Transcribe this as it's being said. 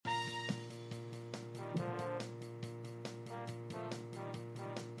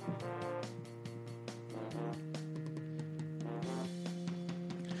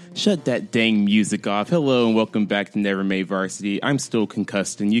Shut that dang music off. Hello and welcome back to Never Made Varsity. I'm still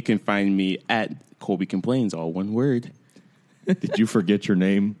concussed and you can find me at Colby Complains, all one word. Did you forget your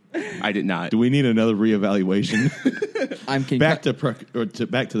name? I did not. Do we need another reevaluation? I'm back to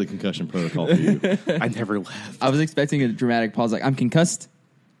the concussion protocol for you. I never left. I was expecting a dramatic pause, like I'm concussed.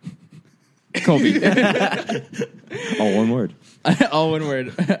 Colby. All one word. All one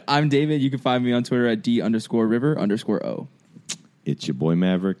word. I'm David. You can find me on Twitter at D_river_O. It's your boy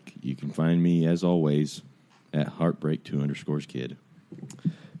Maverick. You can find me, as always, at Heartbreak2_kid.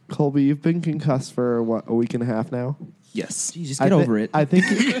 Colby, you've been concussed for, what, a week and a half now? Yes. Jeez, just get over it. I think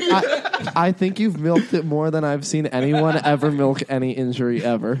I think you've milked it more than I've seen anyone ever milk any injury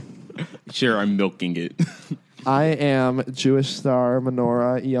ever. Sure, I'm milking it. I am Jewish Star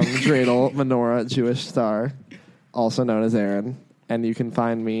Menorah, Young Dreidel Menorah Jewish Star, also known as Aaron. And you can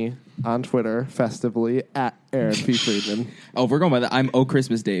find me on Twitter festively at Aaron P. Friedman. Oh, we're going by that. I'm Oh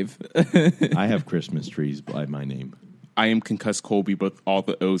Christmas Dave. I have Christmas trees by my name. I am concussed Colby, but all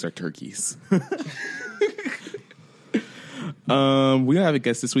the O's are turkeys. We don't have a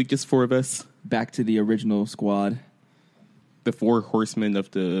guest this week, just four of us. Back to the original squad. The four horsemen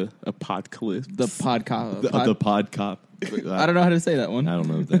of the apocalypse. The podcast. The pod cop. I don't know how to say that one. I don't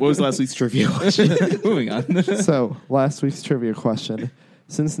know. What was last week's trivia question? Moving on. So, last week's trivia question.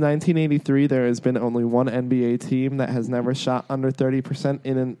 Since 1983, there has been only one NBA team that has never shot under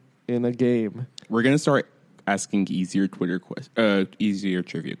 30% in a game. We're going to start asking easier easier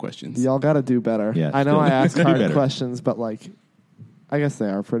trivia questions. Y'all got to do better. Yeah, I know I ask do hard better. questions, but I guess they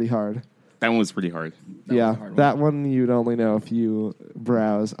are pretty hard. That one was pretty hard. That was a hard one. That one you'd only know if you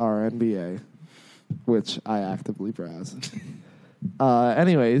browse our NBA, which I actively browse.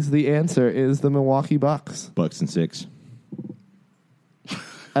 Anyways, the answer is the Milwaukee Bucks. Bucks and 6.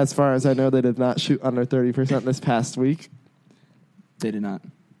 As far as I know, they did not shoot under 30% this past week. They did not.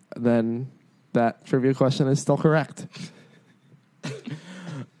 Then that trivia question is still correct.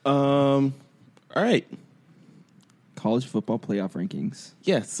 All right. College football playoff rankings.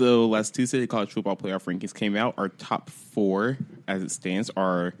 Yeah, so last Tuesday, the college football playoff rankings came out. Our top four, as it stands,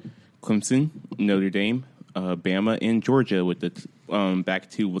 are Clemson, Notre Dame, Bama, and Georgia, with the back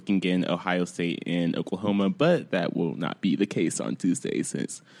two looking in Ohio State and Oklahoma. But that will not be the case on Tuesday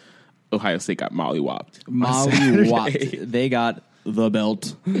since Ohio State got mollywopped. Mollywopped. They got the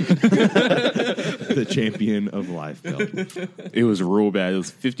belt. The champion of life belt. It was real bad. It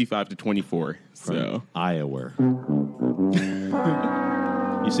was 55-24. So Iowa.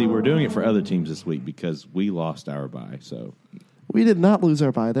 You see, we're doing it for other teams this week because we lost our bye. So We did not lose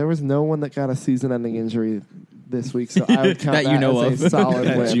our bye. There was no one that got a season-ending injury this week, so I would count That you know as of. a solid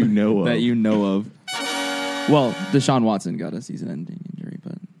that win. you know of. That you know of. Well, Deshaun Watson got a season-ending injury,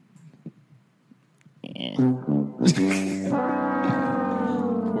 but poor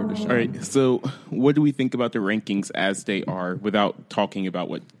Deshaun. all right. So what do we think about the rankings as they are without talking about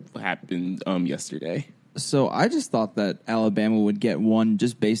what happened yesterday? So I just thought that Alabama would get one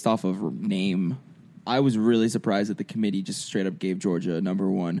just based off of name. I was really surprised that the committee just straight up gave Georgia number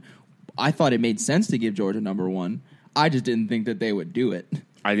one. I thought it made sense to give Georgia number one. I just didn't think that they would do it.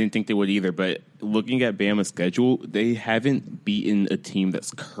 I didn't think they would either, but looking at Bama's schedule, they haven't beaten a team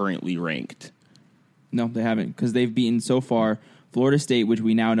that's currently ranked. No, they haven't, because they've beaten so far Florida State, which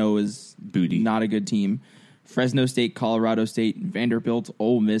we now know is Booty. not a good team, Fresno State, Colorado State, Vanderbilt,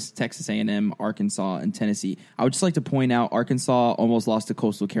 Ole Miss, Texas A&M, Arkansas, and Tennessee. I would just like to point out Arkansas almost lost to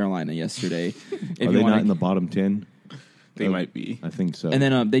Coastal Carolina yesterday. Are they not in the bottom 10? They might be. I think so. And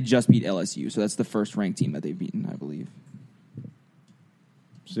then they just beat LSU, so that's the first ranked team that they've beaten, I believe.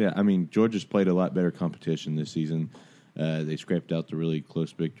 So, yeah, I mean, Georgia's played a lot better competition this season. They scraped out the really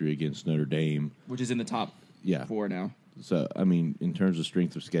close victory against Notre Dame. Which is in the top four now. So, I mean, in terms of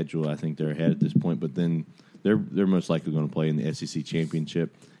strength of schedule, I think they're ahead at this point. But then they're most likely going to play in the SEC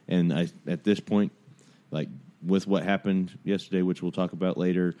championship. And at this point, like with what happened yesterday, which we'll talk about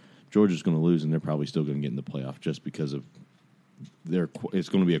later, Georgia's going to lose, and they're probably still going to get in the playoff just because of it's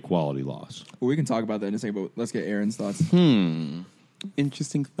going to be a quality loss. Well, we can talk about that in a second, but let's get Aaron's thoughts.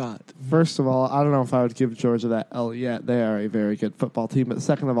 Interesting thought. First of all, I don't know if I would give Georgia that L yet. They are a very good football team. But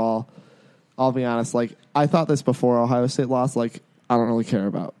second of all, I'll be honest, I thought this before Ohio State lost. I don't really care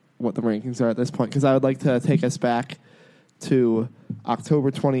about what the rankings are at this point because I would like to take us back to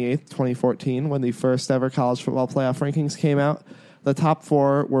October 28th, 2014, when the first ever college football playoff rankings came out. The top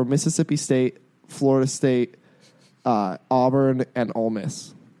four were Mississippi State, Florida State, Auburn, and Ole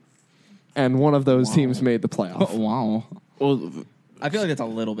Miss. And one of those teams made the playoff. Wow. Well, I feel like that's a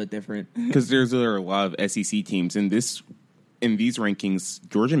little bit different. because there are a lot of SEC teams in these rankings.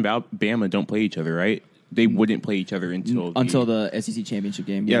 Georgia and Bama don't play each other, right? They wouldn't play each other until the SEC championship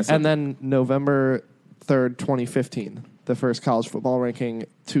game. Yes. And then November 3rd, 2015, the first college football ranking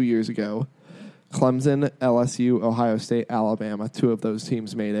 2 years ago. Clemson, LSU, Ohio State, Alabama, 2 of those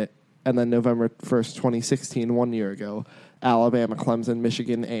teams made it. And then November 1st, 2016, 1 year ago, Alabama, Clemson,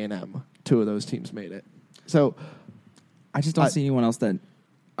 Michigan, A&M, 2 of those teams made it. So I just don't see anyone else that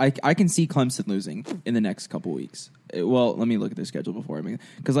I can see Clemson losing in the next couple weeks. Well, let me look at their schedule before I make it.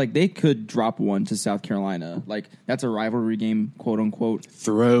 Because, like, they could drop one to South Carolina. Like, that's a rivalry game, quote unquote.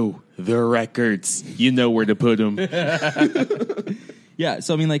 throw the records. You know where to put them. Yeah,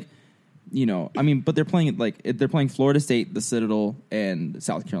 so I mean, like, you know, I mean, but they're playing they're playing Florida State, the Citadel, and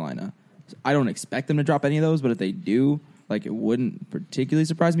South Carolina. So I don't expect them to drop any of those, but if they do, like, it wouldn't particularly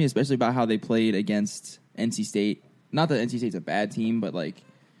surprise me, especially about how they played against NC State. Not that NC State's a bad team, but like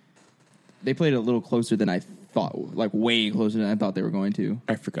they played a little closer than I thought, like way closer than I thought they were going to.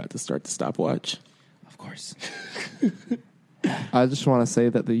 I forgot to start the stopwatch. Of course. I just want to say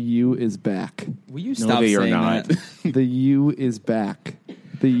that the U is back. Will you stop they are saying not. that? The U is back.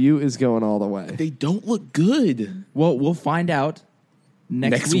 The U is going all the way. They don't look good. Well, we'll find out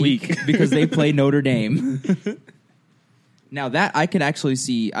next week. because they play Notre Dame. Now that I could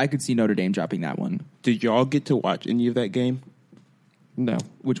see Notre Dame dropping that one. Did y'all get to watch any of that game? No.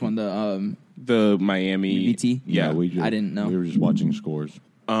 Which one? The Miami VT? Yeah, I didn't know. We were just watching scores.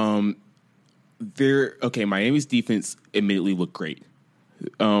 Miami's defense admittedly looked great.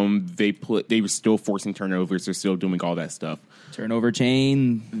 They were still forcing turnovers. They're still doing all that stuff. Turnover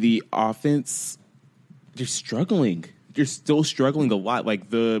chain. The offense, they're struggling. They're still struggling a lot.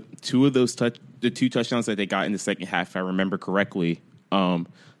 Like the 2 touchdowns that they got in the second half, if I remember correctly,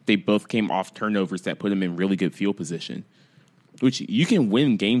 they both came off turnovers that put them in really good field position. Which you can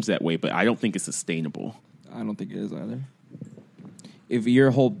win games that way, but I don't think it's sustainable. I don't think it is either. If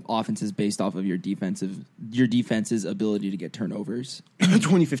your whole offense is based off of your defense's ability to get turnovers.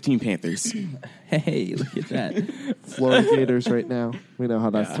 2015 Panthers. Hey, look at that. Florida Gators right now. We know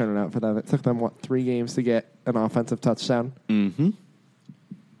how that's turning out for them. It took them, 3 games to get an offensive touchdown? Mm-hmm.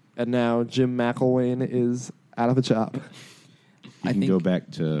 And now Jim McElwain is out of a job. You can go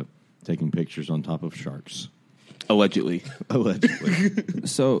back to taking pictures on top of sharks. Allegedly.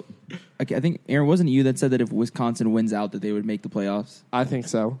 So, I think, Aaron, wasn't it you that said that if Wisconsin wins out that they would make the playoffs? I think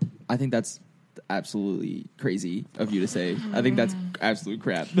so. I think that's absolutely crazy of you to say. I think that's absolute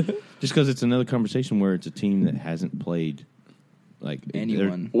crap. Just because it's another conversation where it's a team that hasn't played like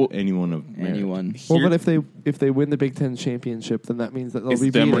Anyone. anyone of merit. Anyone. Well, but if they win the Big Ten championship, then that means that they'll It's be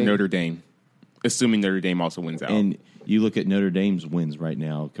them or beating Notre Dame. Assuming Notre Dame also wins out. And you look at Notre Dame's wins right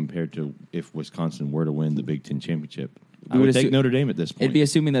now compared to if Wisconsin were to win the Big Ten championship. I would take Notre Dame at this point. It'd be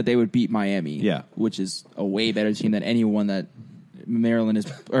assuming that they would beat Miami. Yeah. Which is a way better team than anyone that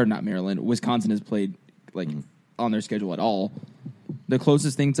Wisconsin has played on their schedule at all. The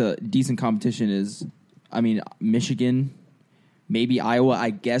closest thing to decent competition is, Michigan, maybe Iowa,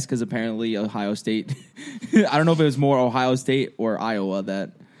 I guess, because apparently Ohio State. I don't know if it was more Ohio State or Iowa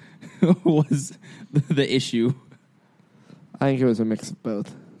that was the issue. I think it was a mix of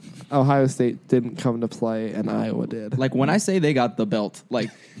both. Ohio State didn't come to play, and Iowa did. Like, when I say they got the belt,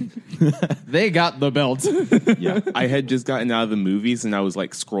 they got the belt. Yeah, I had just gotten out of the movies, and I was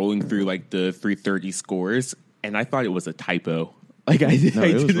scrolling through the 330 scores, and I thought it was a typo. I it was didn't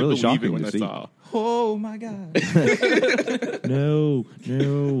really believe shocking it when to I see. saw. Oh, my God. No,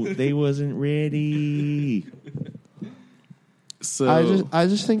 they wasn't ready. So I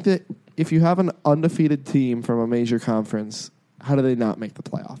just think that if you have an undefeated team from a major conference, how do they not make the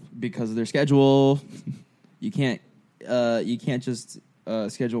playoff? Because of their schedule, you can't just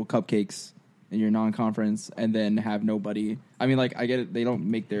schedule cupcakes in your non-conference and then have nobody. I get it. They don't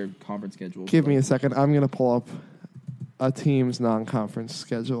make their conference schedule. Give me a second. I'm going to pull up a team's non-conference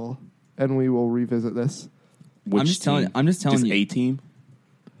schedule, and we will revisit this. which I'm just team? telling you. A team.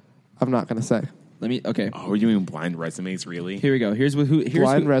 I'm not going to say. Okay. Oh, we're doing blind resumes, really? Here we go. Here's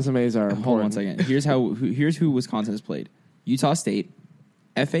Blind resumes are important. Hold on one second. Here's who Wisconsin has played: Utah State,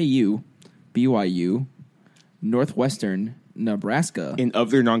 FAU, BYU, Northwestern, Nebraska. And of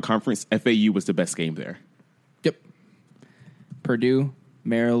their non-conference, FAU was the best game there. Yep. Purdue,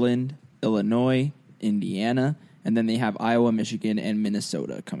 Maryland, Illinois, Indiana, and then they have Iowa, Michigan, and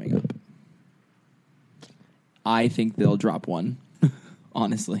Minnesota coming up. I think they'll drop one.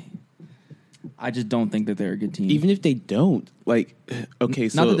 Honestly. I just don't think that they're a good team. Even if they don't, okay,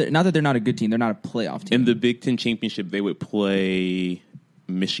 so not that they're not a good team, they're not a playoff team. in the Big Ten championship, they would play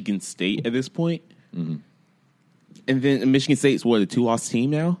Michigan State at this point, and then Michigan State's a 2-loss team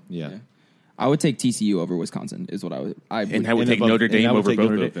now. Yeah. I would take TCU over Wisconsin. Is what I would. And I would And take above- Notre and Dame I would over take both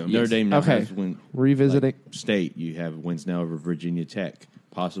Notre of them. Notre Dame now Okay. has Revisiting. state. You have wins now over Virginia Tech,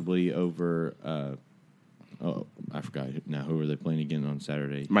 possibly over. I forgot now. Who are they playing again on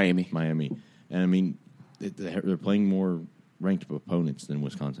Saturday? Miami. And I mean, they're playing more ranked opponents than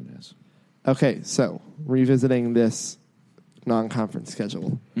Wisconsin has. Okay, so revisiting this non-conference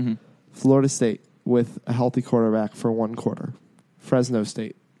schedule. Mm-hmm. Florida State with a healthy quarterback for one quarter. Fresno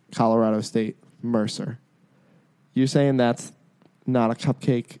State, Colorado State, Mercer. You're saying that's not a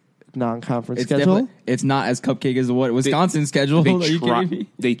cupcake non-conference schedule? definitely- It's not as cupcake as what Wisconsin's schedule. Are you kidding me?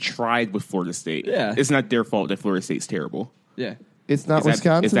 They tried with Florida State. Yeah. It's not their fault that Florida State's terrible. Yeah. It's not Is that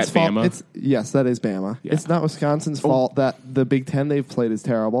Wisconsin's fault. Bama? Yes, that is Bama. Yeah. It's not Wisconsin's fault that the Big Ten they've played is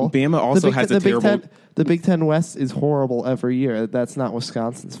terrible. Bama also has a terrible- The Big Ten West is horrible every year. That's not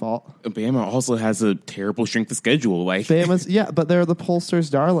Wisconsin's fault. Bama also has a terrible strength of schedule. Like Bama's but they're the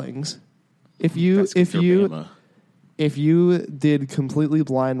pollsters' darlings. If you that's 'cause they're Bama. if you did completely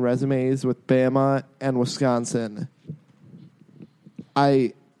blind resumes with Bama and Wisconsin,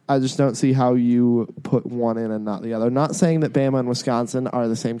 I just don't see how you put one in and not the other. Not saying that Bama and Wisconsin are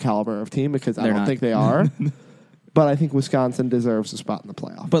the same caliber of team because I They're don't not. think they are. But I think Wisconsin deserves a spot in the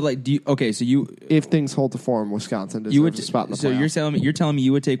playoff. But like, so you If things hold to form, Wisconsin deserves would a spot in the so playoff. you're telling me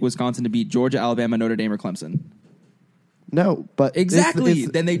you would take Wisconsin to beat Georgia, Alabama, Notre Dame, or Clemson? No, but Exactly. it's-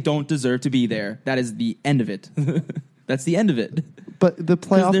 Then they don't deserve to be there. That is the end of it. That's the end of it. But the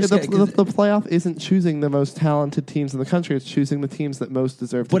playoff, they're sca- 'cause- the playoff isn't choosing the most talented teams in the country. It's choosing the teams that most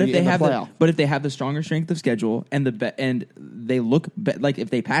deserve to But be if they in the have playoff. but if they have the stronger strength of schedule and and they look like if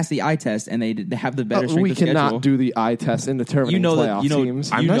they pass the eye test and they have the better strength we of cannot schedule, do the eye test in determining You know that- playoff you know-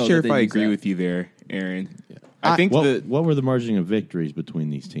 teams. I'm you not know sure that if they I use agree that. with you there, Aaron. I think What were the margin of victories between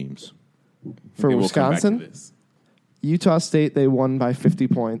these teams? For we will come back to Wisconsin, this. Utah State, they won by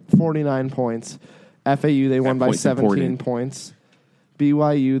 49 points. FAU, they won by point's 17 important. points.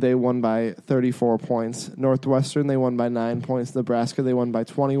 BYU, they won by 34 points. Northwestern, they won by 9 points. Nebraska, they won by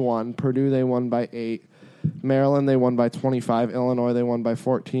 21. Purdue, they won by 8. Maryland, they won by 25. Illinois, they won by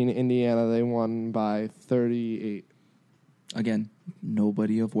 14. Indiana, they won by 38. again,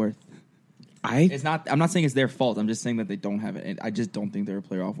 nobody of worth. I It's not. I'm not saying it's their fault. I'm just saying that they don't have it. And I just don't think they're a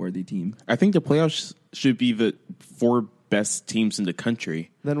playoff worthy team. think the playoffs should be the 4 best teams in the country.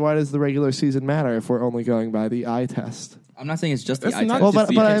 Then why does the regular season matter if we're only going by the eye test? I'm not saying it's just the That's eye not- test. Well, just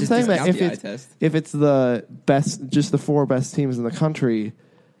but the- I'm Just saying that discount the eye test. if it's the best, just the 4 best teams in the country,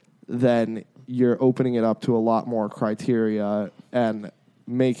 then you're opening it up to a lot more criteria and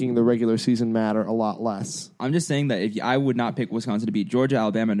making the regular season matter a lot less. I'm just saying that I would not pick Wisconsin to beat Georgia,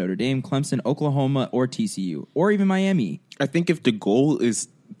 Alabama, Notre Dame, Clemson, Oklahoma, or TCU, or even Miami. I think if the goal is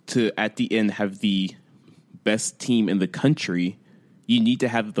to, at the end, have the best team in the country, you need to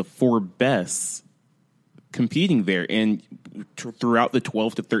have the 4 best competing there. And throughout the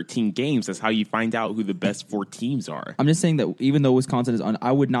 12 to 13 games, that's how you find out who the best 4 teams are. I'm just saying that even though Wisconsin is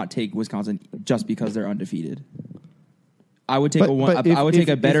I would not take Wisconsin just because they're undefeated. I would take I would take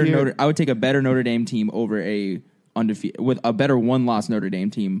a better Notre Dame team over a undefeated with a better 1-loss Notre Dame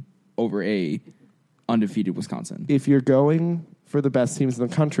team over a undefeated Wisconsin. If you're going for the best teams in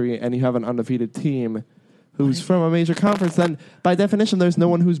the country and you have an undefeated team who's from a major conference, then by definition, there's no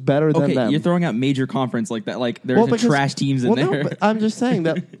one who's better than Okay, them. you're throwing out major conference like that. Like there's because- trash teams in there. No, but I'm just saying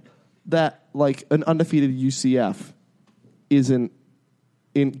that like an undefeated UCF isn't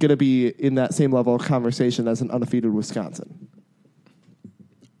going to be in that same level of conversation as an undefeated Wisconsin.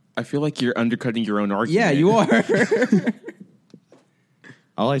 I feel like you're undercutting your own argument. Yeah, you are.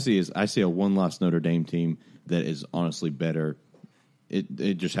 All I see is a 1-loss Notre Dame team that is honestly better.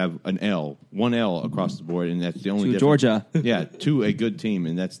 It just have one L across the board, and that's the only To difference. Georgia. Yeah, to a good team,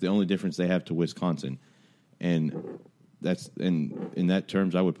 and that's the only difference they have to Wisconsin. And in that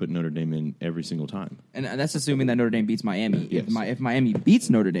terms, I would put Notre Dame in every single time. And that's assuming that Notre Dame beats Miami. Yes. If Miami beats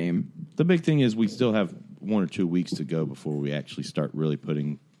Notre Dame, The big thing is we still have 1 or 2 weeks to go before we actually start really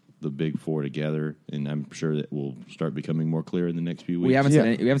putting the big 4 together, and I'm sure that will start becoming more clear in the next few weeks. we haven't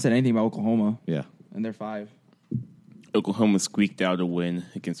Yeah. said anything about Oklahoma, Yeah. and they're 5. Oklahoma squeaked out a win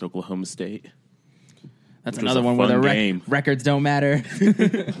against Oklahoma State. That's Which was another a one where fun the game. records don't matter.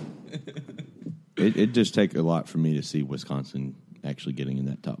 It just take a lot for me to see Wisconsin actually getting in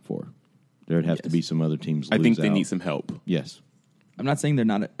that top 4. There'd have to Yes. be some other teams. I think lose they out. need some help. Yes. I'm not saying they're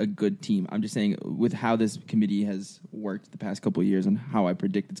not a good team. I'm just saying with how this committee has worked the past couple of years and how I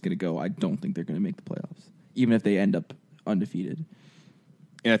predict it's going to go, I don't think they're going to make the playoffs, even if they end up undefeated.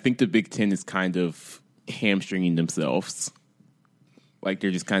 And I think the Big Ten is kind of hamstringing themselves. Like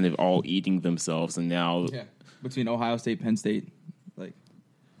they're just kind of all eating themselves, and now Between Ohio State, Penn State, like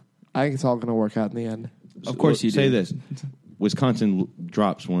I think it's all going to work out in the end. Of course you say do. this: Wisconsin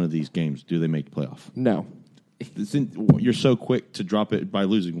drops one of these games. Do they make the playoff? No. You're so quick to drop it by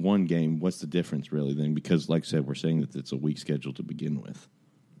losing one game. What's the difference, really? Then, because like I said, we're saying that it's a weak schedule to begin with.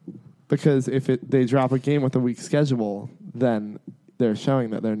 Because if they drop a game with a weak schedule, then they're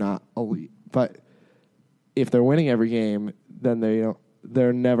showing that they're not elite. But if they're winning every game, then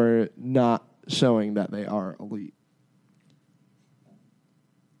they're never not showing that they are elite.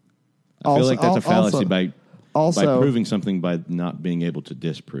 I feel like that's a fallacy by also proving something by not being able to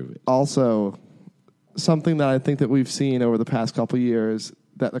disprove it. Also, something that I think that we've seen over the past couple of years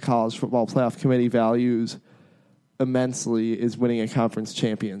that the College Football Playoff Committee values immensely is winning a conference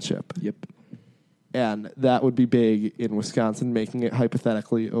championship. Yep. And that would be big in Wisconsin, making it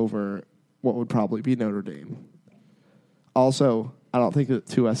hypothetically over what would probably be Notre Dame. Also, I don't think that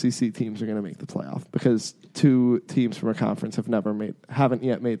 2 SEC teams are going to make the playoff because 2 teams from a conference haven't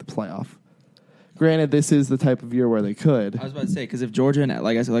yet made the playoff. Granted, this is the type of year where they could. I was about to say, because if Georgia and,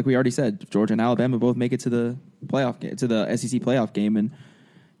 like we already said, if Georgia and Alabama both make it to the playoff game, to the SEC playoff game, and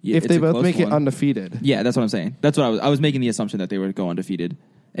If they both make it undefeated. Yeah, that's what I'm saying. That's what I was making the assumption that they would go undefeated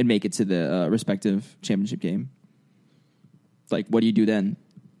and make it to the respective championship game. Like, what do you do then?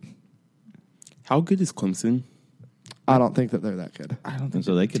 How good is Clemson? I don't think that they're that good. I don't And think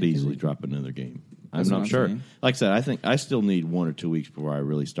so they could particularly- easily drop another game. I'm That's what not I'm sure. saying. Like I said, I think I still need 1 or 2 weeks before I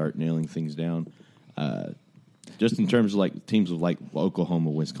really start nailing things down. Just in terms of like teams of like Oklahoma,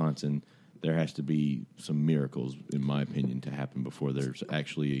 Wisconsin, there has to be some miracles, in my opinion, to happen before there's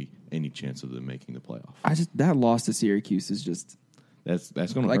actually any chance of them making the playoff. That loss to Syracuse is just That's going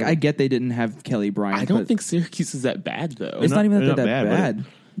to like, hurt. I get they didn't have Kelly Bryant. I don't but think Syracuse is that bad though. it's not even they're that they're not that bad,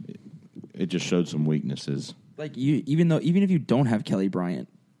 bad. It just showed some weaknesses. Like even if you don't have Kelly Bryant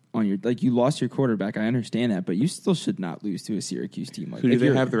on your, like, you lost your quarterback, I understand that, but you still should not lose to a Syracuse team. Like, Who do if they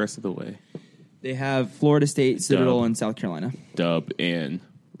you're- have the rest of the way? They have Florida State, Citadel, Dub. and South Carolina. Dub and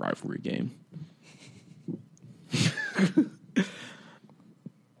rivalry game.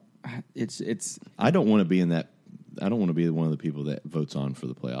 It's I don't want to be in that. I don't want to be one of the people that votes on for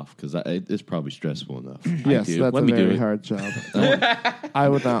the playoff because it's probably stressful enough. Yes, do. that's Let a me do very it. hard job. I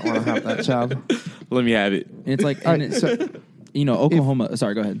would not want to have that job. Let me have it. it's like All and right, it's, so Oklahoma.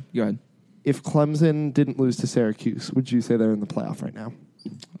 Sorry, go ahead. Go ahead. if Clemson didn't lose to Syracuse, would you say they're in the playoff right now?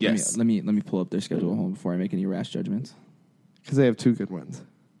 Yes. Let me pull up their schedule before I make any rash judgments. Because they have 2 good wins.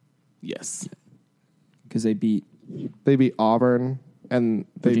 Yes. Because they beat They beat Auburn and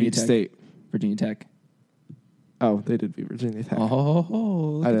they Virginia beat Tech. State. Virginia Tech. Oh, they did beat Virginia Tech. Oh,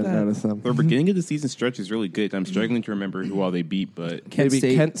 look I at didn't that. notice them. The beginning of the season stretch is really good. I'm struggling to remember who all they beat, but They Kent beat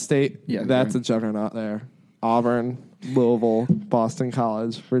State. Kent State. Yeah, That's they're- a juggernaut there. Auburn, Louisville, Boston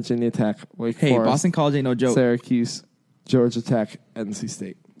College, Virginia Tech, Wake Hey, Forest, Boston College ain't no joke. Syracuse, Georgia Tech, NC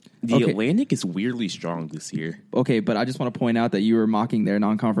State. the Okay. Atlantic is weirdly strong this year. Okay, but I just want to point out that you were mocking their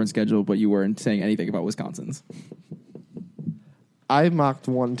non-conference schedule, but you weren't saying anything about Wisconsin's. I mocked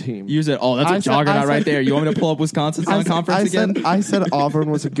one team. You said, "Oh, that's a I said- juggernaut I said- right there." You want me to pull up Wisconsin's I said- non-conference again? I said Auburn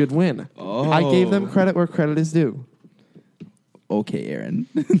was a good win. Oh. I gave them credit where credit is due. Okay, Aaron.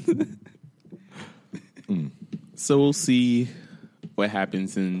 So we'll see what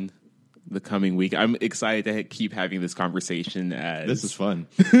happens in the coming week. I'm excited to keep having this conversation. As This is fun.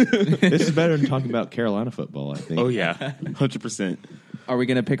 This is better than talking about Carolina football, I think. Oh yeah, 100%. Are we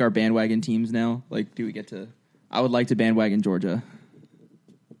gonna pick our bandwagon teams now? Like, do we get to? I would like to bandwagon Georgia.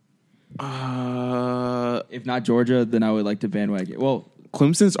 If not Georgia, then I would like to bandwagon. Well,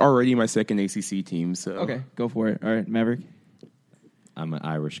 Clemson's already my second ACC team. So okay, go for it. All right, Maverick. I'm an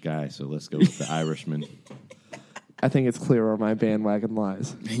Irish guy, so let's go with the Irishman. I think it's clear where my bandwagon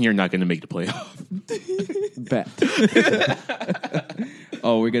lies. and you're not going to make the playoff. Bet.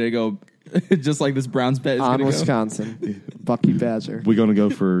 Oh, we're gonna go just like this Browns bet is On gonna go. Wisconsin. Bucky Badger. We're going to go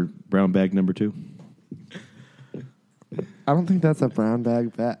for brown bag number 2. I don't think that's a brown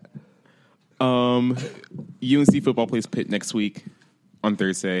bag bet. UNC football plays Pitt next week on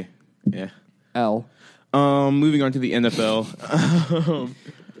Thursday. Yeah. L. Moving on to the NFL.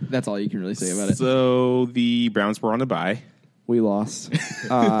 That's all you can really say about it. So the Browns were on a bye We lost.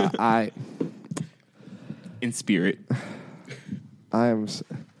 in spirit.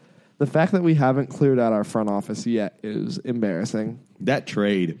 The fact that we haven't cleared out our front office yet is embarrassing. That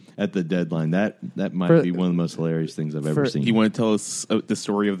trade at the deadline, that might For- be one of the most hilarious things I've ever for- seen. Do you want to tell us the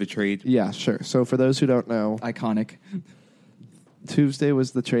story of the trade? Yeah, sure. So for those who don't know, Iconic. Tuesday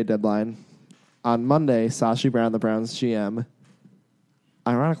was the trade deadline. On Monday, Sashi Brown, the Browns GM,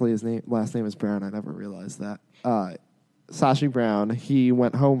 ironically his last name is Brown. I never realized that. Sashi Brown, he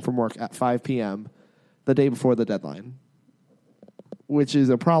went home from work at 5 p.m. the day before the deadline. which is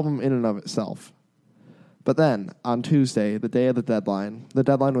a problem in and of itself. But then, on Tuesday, the day of the deadline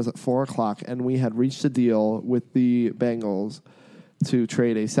was at 4 o'clock, and we had reached a deal with the Bengals to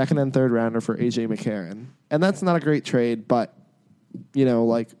trade a second and third rounder for A.J. McCarron. And that's not a great trade, but,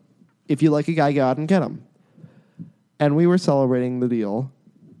 if you like a guy, go out and get him. And we were celebrating the deal,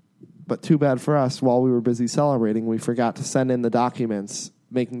 but too bad for us, while we were busy celebrating, we forgot to send in the documents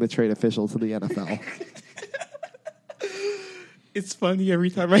making the trade official to the NFL. It's funny every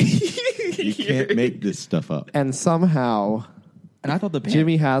time I You can't make this stuff up. And somehow, And I thought the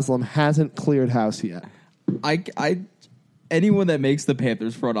Jimmy Haslam hasn't cleared house yet. anyone that makes the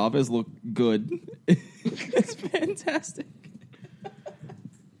Panthers front office look good, it's fantastic.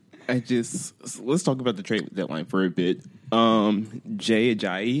 Let's talk about the trade deadline for a bit. Jay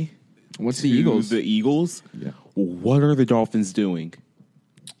Ajayi. What's the to Eagles? The Eagles. Yeah. What are the Dolphins doing?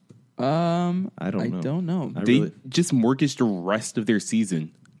 I don't know. They just mortgaged the rest of their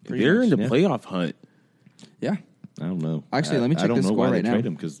season. Pretty They're much, in the yeah. playoff hunt. Yeah. I don't know. Actually, let me check I don't the know score why right they now. trade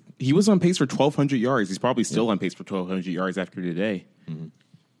him because He was on pace for 1,200 yards. He's probably still on pace for 1,200 yards after today.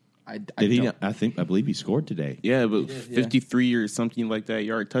 I did he? don't- I believe he scored today. Yeah, but did, yeah. 53 or something like that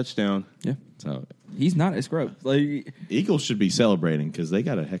yard touchdown. Yeah. So He's not a scrub. Like, Eagles should be celebrating because they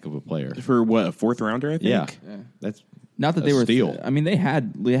got a heck of a player. For what, a fourth rounder, I think? Yeah, Yeah. that's not that a they were. steal. I mean, they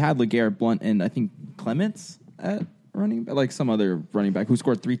had LeGarrette Blount and I think Clements at running, like some other running back who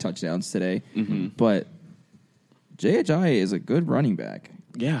scored 3 touchdowns today. Mm-hmm. But Jay Ajayi is a good running back.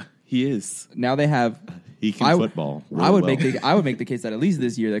 Yeah, he is. Now they have. He can football really I would well. make the case that at least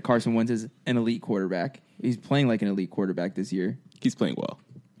this year that Carson Wentz is an elite quarterback. He's playing like an elite quarterback this year. He's playing well.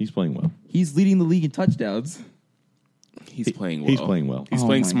 He's playing well. He's leading the league in touchdowns. He's playing well. He's playing well. He's Oh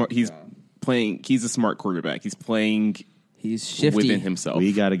playing my smart. He's God. playing. He's a smart quarterback. He's playing He's shifty. within himself.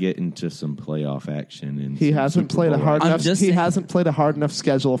 We got to get into some playoff action, and He some hasn't Super played a Bowl hard action. enough. just He saying- hasn't played a hard enough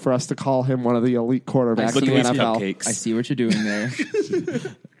schedule for us to call him one of the elite quarterbacks Look in the at these NFL. cupcakes. I see what you're doing there.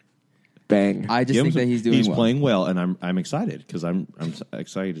 Bang. I just Give think him that some- he's doing well. playing well, and I'm excited because I'm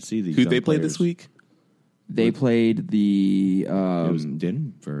excited to see these. Who young they played players. this week? They played the It was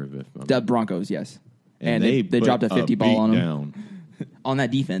Denver. if I'm- the Broncos, yes, and they put dropped a 50 ball on them down. on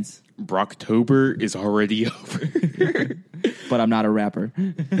that defense. Brocktober is already over. But I'm not a rapper.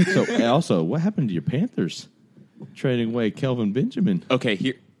 So, also, what happened to your Panthers trading away Kelvin Benjamin?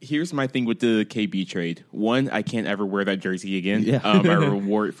 Okay, here's my thing with the KB trade. One, I can't ever wear that jersey again. Yeah. I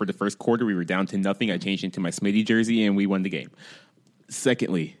wore it for the first quarter. We were down to nothing. I changed into my Smitty jersey, and we won the game.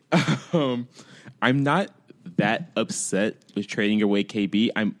 Secondly, I'm not that upset with trading away KB.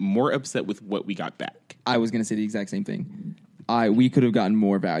 I'm more upset with what we got back. I was going to say the exact same thing. We could have gotten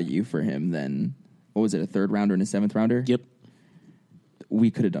more value for him than, what was it, a 3rd rounder and a 7th rounder? Yep. We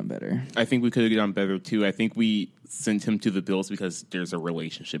could have done better. I think we could have done better, too. I think we sent him to the Bills because there's a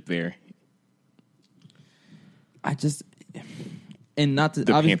relationship there. And not to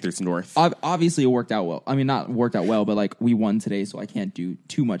The Panthers North. Obviously, it worked out well. I mean, not worked out well, but like we won today, so I can't do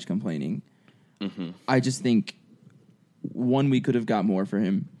too much complaining. I just think 1, we could have got more for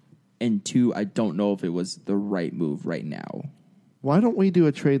him, and 2, I don't know if it was the right move right now. Why don't we do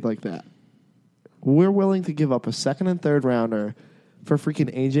a trade like that? We're willing to give up a 2nd and 3rd rounder for freaking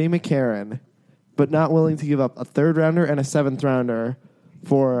A.J. McCarron, but not willing to give up a 3rd rounder and a 7th rounder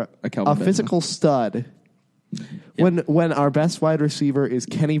for A Kelvin Benjamin. physical stud when our best wide receiver is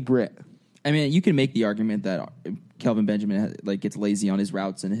Kenny Britt. I mean, you can make the argument that Kelvin Benjamin gets lazy on his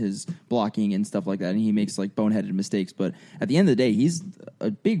routes and his blocking and stuff like that, and he makes like boneheaded mistakes. But at the end of the day, he's a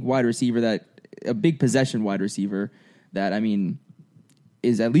big wide receiver a big possession wide receiver that, I mean,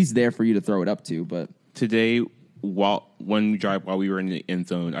 is at least there for you to throw it up to. But Today, while we were in the end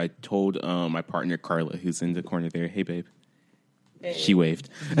zone, I told my partner Carla, who's in the corner there, "Hey, babe." Hey. She waved.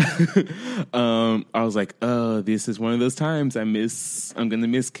 I was like, "Oh, this is one of those times I'm gonna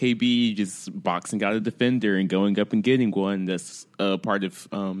miss KB just boxing out a defender and going up and getting one." That's part of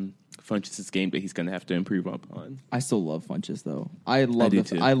Funchess' game that he's gonna have to improve upon. I still love Funchess, though. I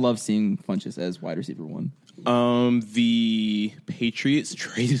love seeing Funchess as wide receiver 1. The Patriots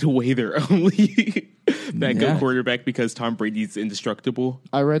traded away their only backup quarterback because Tom Brady's indestructible.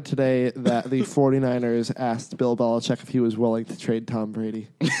 I read today that the 49ers asked Bill Belichick if he was willing to trade Tom Brady.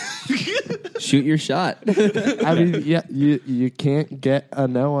 Shoot your shot. I mean, yeah, you can't get a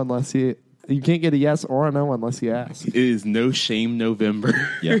no unless you can't get a yes or a no unless you ask. It is no shame November.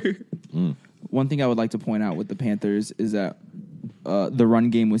 Yeah. One thing I would like to point out with the Panthers is that the run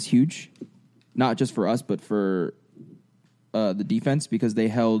game was huge, not just for us, but for the defense, because they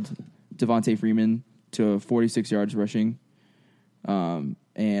held Devontae Freeman to 46 yards rushing, and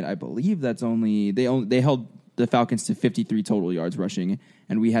I believe that's they held the Falcons to 53 total yards rushing,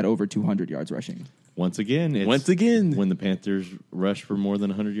 and we had over 200 yards rushing. Once again, when the Panthers rush for more than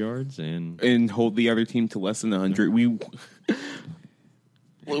 100 yards and hold the other team to less than 100, we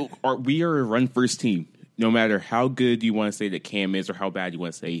are a run first team. No matter how good you want to say that Cam is or how bad you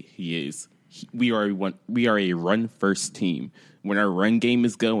want to say he is, we are a run first team. When our run game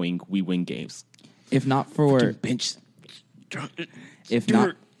is going, we win games. If not for bench, if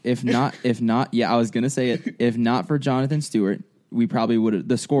not, yeah, I was gonna say it. If not for Jonathan Stewart, we probably would have.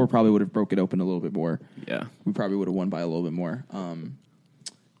 The score probably would have broke it open a little bit more. Yeah, we probably would have won by a little bit more.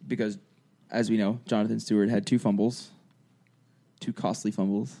 Because, as we know, Jonathan Stewart had 2 fumbles, 2 costly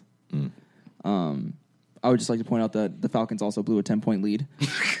fumbles. I would just like to point out that the Falcons also blew a 10-point lead.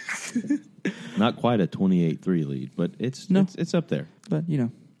 Not quite a 28-3 lead, but it's up there. But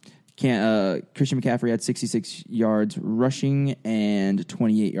Christian McCaffrey had 66 yards rushing and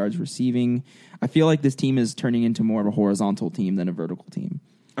 28 yards receiving. I feel like this team is turning into more of a horizontal team than a vertical team.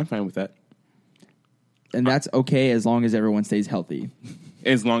 I'm fine with that. And that's okay as long as everyone stays healthy.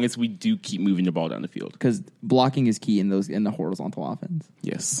 As long as we do keep moving the ball down the field. Because blocking is key in the horizontal offense.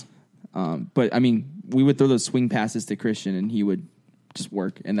 Yes. But, I mean, we would throw those swing passes to Christian, and he would just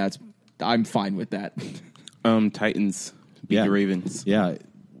work. And I'm fine with that. Titans beat the Ravens. Yeah.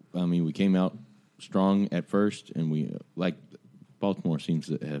 I mean, we came out strong at first, and we Baltimore seems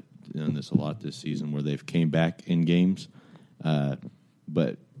to have done this a lot this season, where they've came back in games,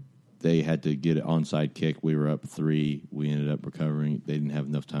 but they had to get an onside kick. We were up 3. We ended up recovering. They didn't have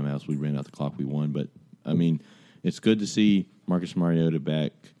enough timeouts. We ran out the clock. We won. But I mean, it's good to see Marcus Mariota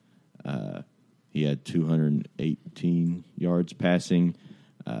back. He had 218 yards passing.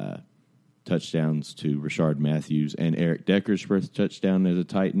 Touchdowns to Rashard Matthews and Eric Decker's first touchdown as a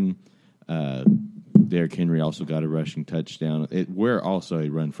Titan. Derrick Henry also got a rushing touchdown. We're also a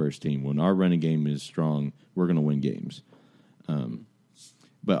run-first team. When our running game is strong, we're going to win games.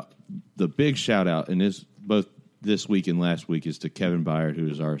 But the big shout-out, and this both this week and last week, is to Kevin Byard, who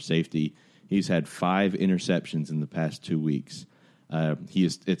is our safety. He's had 5 interceptions in the past 2 weeks.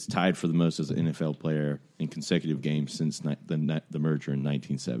 It's tied for the most as an NFL player in consecutive games since the merger in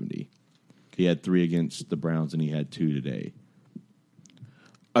 1970. He had 3 against the Browns, and he had 2 today.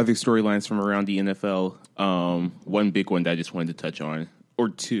 Other storylines from around the NFL. One big one that I just wanted to touch on, or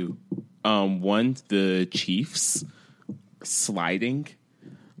 2. One, the Chiefs sliding.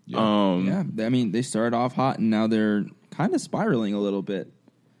 I mean, they started off hot, and now they're kind of spiraling a little bit.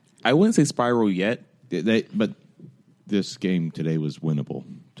 I wouldn't say spiral yet. But this game today was winnable,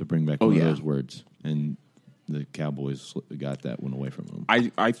 to bring back one of those words. And the Cowboys got that one away from them.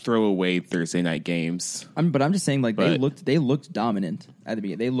 I throw away Thursday night games. But I'm just saying, like, they looked dominant at the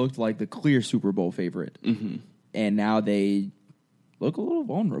beginning. They looked like the clear Super Bowl favorite. Mm-hmm. And now they look a little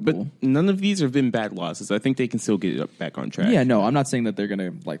vulnerable. But none of these have been bad losses. I think they can still get it back on track. Yeah, no, I'm not saying that they're going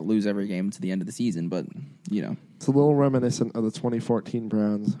to like lose every game to the end of the season, but, It's a little reminiscent of the 2014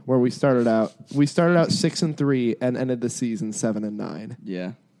 Browns, where we started out 6-3 and ended the season 7-9.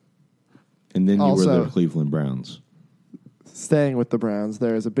 Yeah. And then you were the Cleveland Browns. Staying with the Browns,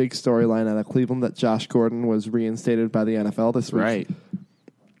 there is a big storyline out of Cleveland that Josh Gordon was reinstated by the NFL this week. Right.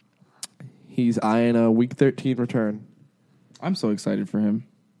 He's eyeing a Week 13 return. I'm so excited for him.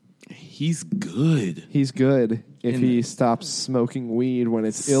 He's good. He's good if he stops smoking weed when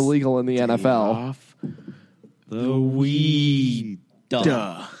it's illegal in the NFL. Off the weed.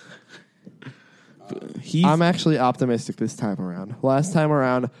 Duh. I'm actually optimistic this time around. Last time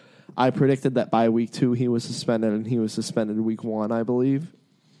around, I predicted that by week 2 he was suspended, and he was suspended week 1, I believe.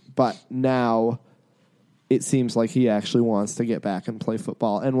 But now it seems like he actually wants to get back and play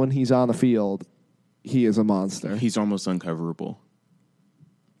football. And when he's on the field, he is a monster. He's almost uncoverable.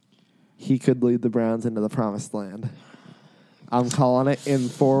 He could lead the Browns into the promised land. I'm calling it. In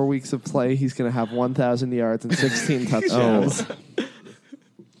 4 weeks of play, he's going to have 1,000 yards and 16 touchdowns.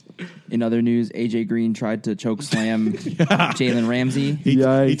 In other news, AJ Green tried to choke slam Jalen Ramsey. He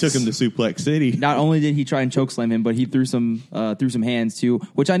took him to Suplex City. Not only did he try and choke slam him, but he threw some hands too,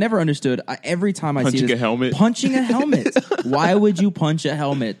 which I never understood. Every time I see this, punching a helmet. Why would you punch a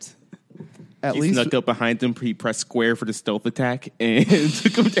helmet? At he least snuck up behind him. He pressed square for the stealth attack and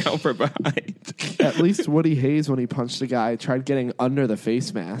took him down from behind. At least Woody Hayes, when he punched the guy, tried getting under the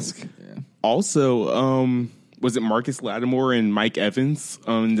face mask. Yeah. Also, was it Marcus Lattimore and Mike Evans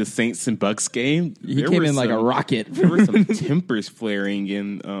on the Saints and Bucks game? He came in like a rocket. There were some tempers flaring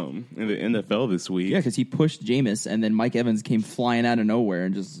in the NFL this week. Yeah, because he pushed Jameis, and then Mike Evans came flying out of nowhere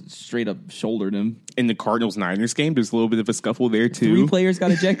and just straight up shouldered him. In the Cardinals-Niners game, there's a little bit of a scuffle there, too. 3 players got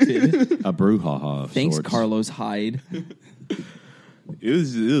ejected. A brouhaha. Thanks, Carlos Hyde. It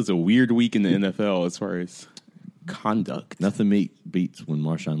was a weird week in the NFL as far as conduct. Nothing beats when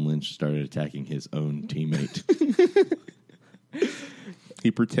Marshawn Lynch started attacking his own teammate.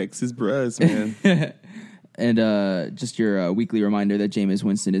 He protects his bros, man. And just your weekly reminder that Jameis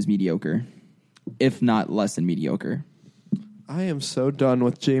Winston is mediocre, if not less than mediocre. I am so done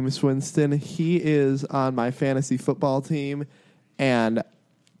with Jameis Winston. He is on my fantasy football team, and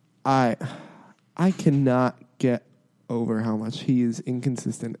I cannot get over how much he is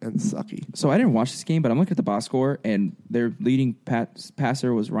inconsistent and sucky. So I didn't watch this game, but I'm looking at the box score, and their leading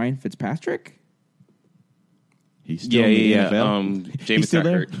passer was Ryan Fitzpatrick. He's still in the NFL. Jameis He's still got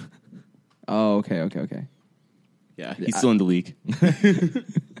there? hurt. Oh, okay. Yeah, he's still in the league.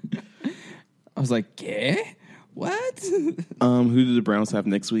 I was like, "Yeah, what?" Who do the Browns have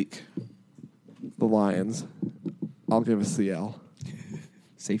next week? The Lions. I'll give a CL.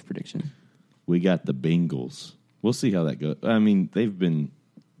 Safe prediction. We got the Bengals. We'll see how that goes. I mean, they've been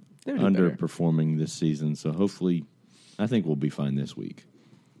They're doing better. underperforming this season, so hopefully, I think we'll be fine this week.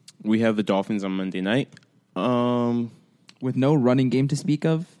 We have the Dolphins on Monday night. With no running game to speak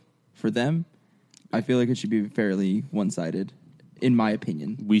of for them. I feel like it should be fairly one-sided, in my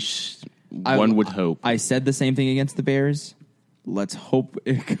opinion. One would hope. I said the same thing against the Bears. Let's hope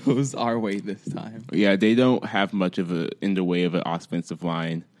it goes our way this time. Yeah, they don't have much in the way of an offensive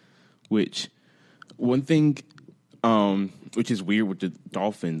line, which one thing, which is weird with the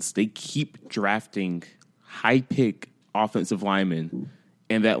Dolphins, they keep drafting high-pick offensive linemen,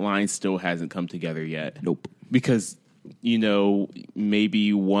 and that line still hasn't come together yet. Nope. Because,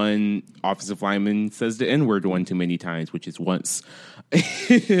 maybe one offensive lineman says the N-word one too many times, which is once.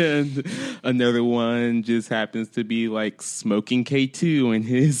 And another one just happens to be like smoking K2 in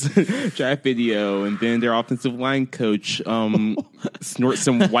his draft video. And then their offensive line coach snorts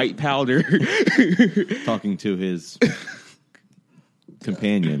some white powder. Talking to his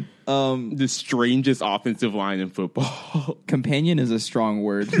companion. The strangest offensive line in football. Companion is a strong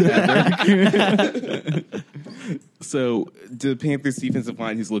word. So the Panthers defensive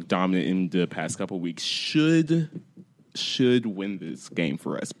line, who's looked dominant in the past couple of weeks, should win this game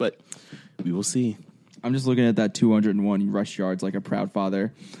for us, but we will see. I'm just looking at that 201 rush yards like a proud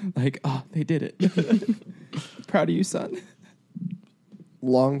father. Like, oh, they did it. Proud of you, son.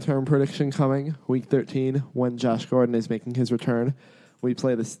 Long-term prediction coming, Week 13, when Josh Gordon is making his return. We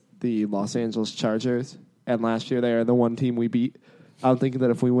play the Los Angeles Chargers, and last year they are the one team we beat. I'm thinking that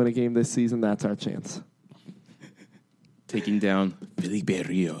if we win a game this season, that's our chance. Taking down Felipe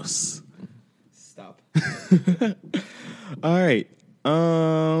Rios. Stop. All right.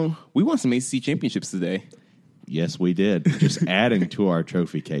 We won some ACC championships today. Yes, we did. Just adding to our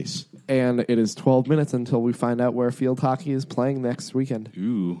trophy case. And it is 12 minutes until we find out where field hockey is playing next weekend.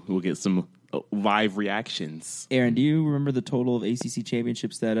 Ooh, we'll get some live reactions. Aaron, do you remember the total of ACC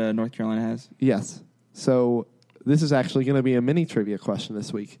championships that North Carolina has? Yes. So this is actually going to be a mini trivia question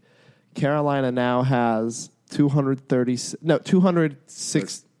this week. Carolina now has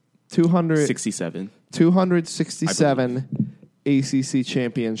 267 ACC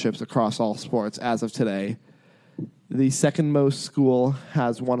championships across all sports as of today. The second most school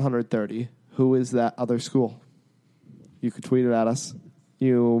has 130. Who is that other school? You could tweet it at us.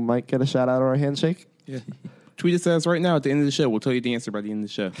 You might get a shout out or a handshake. Yeah. Tweet us at us right now at the end of the show. We'll tell you the answer by the end of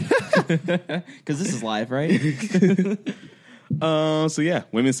the show. Because this is live, right? So yeah,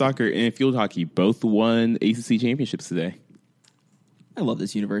 women's soccer and field hockey both won ACC championships today. I love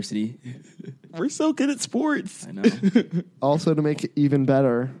this university. We're so good at sports. I know. Also, to make it even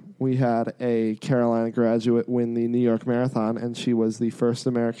better, we had a Carolina graduate win the New York Marathon, and she was the first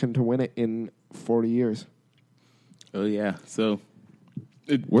American to win it in 40 years. Oh yeah, so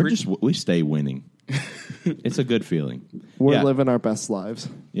We stay winning. It's a good feeling. We're living our best lives.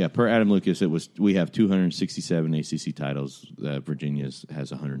 Yeah, per Adam Lucas, we have 267 ACC titles. Virginia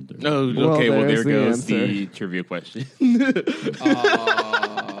has 130. Oh, Well, okay. Well, there's there the goes answer. the trivia question.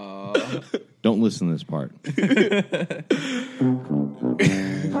 Don't listen to this part.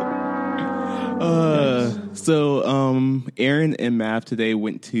 So, Aaron and Mav today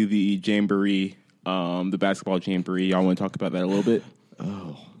went to the jamboree, the basketball jamboree. Y'all want to talk about that a little bit?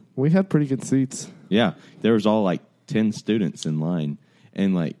 We had pretty good seats. Yeah, there was all like 10 students in line,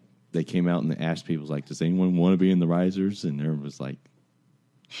 and like they came out and they asked people like, "Does anyone want to be in the risers?" And everyone was like,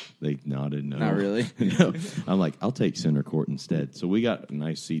 they nodded, no, Not really. No. I'm like, I'll take center court instead. So we got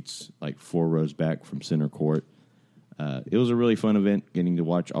nice seats, like 4 rows back from center court. It was a really fun event, getting to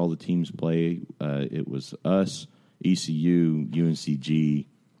watch all the teams play. It was us, ECU, UNCG,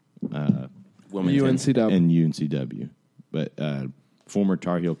 Wilmington. UNCW. and UNCW. But former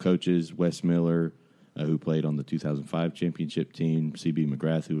Tar Heel coaches, Wes Miller, who played on the 2005 championship team, CB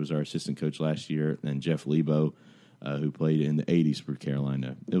McGrath, who was our assistant coach last year, and Jeff Lebo, who played in the 80s for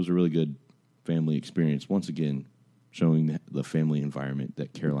Carolina. It was a really good family experience, once again showing the family environment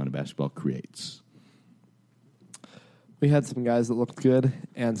that Carolina basketball creates. We had some guys that looked good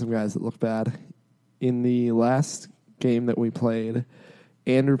and some guys that looked bad. In the last game that we played,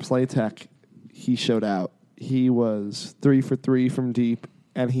 Andrew Playtech, he showed out. He was 3 for 3 from deep,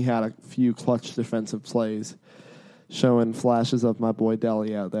 and he had a few clutch defensive plays, showing flashes of my boy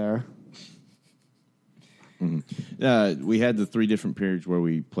Deli out there. Mm-hmm. We had the 3 different periods where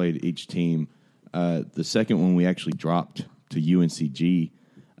we played each team. The second one we actually dropped to UNCG.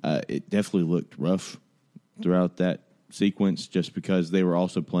 It definitely looked rough throughout that sequence just because they were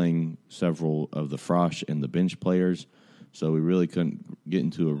also playing several of the Frosh and the bench players, so we really couldn't get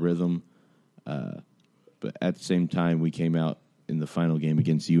into a rhythm. But at the same time, we came out in the final game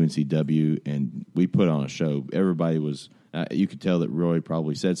against UNCW, and we put on a show. Everybody was you could tell that Roy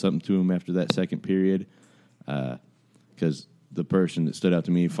probably said something to him after that second period, because the person that stood out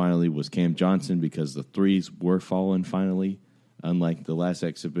to me finally was Cam Johnson, because the threes were falling finally. Unlike the last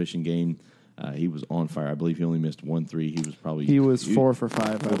exhibition game, he was on fire. I believe he only missed 1 3. He was 4 for 5,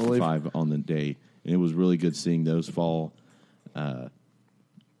 I 4 for believe. 5 on the day, and it was really good seeing those fall.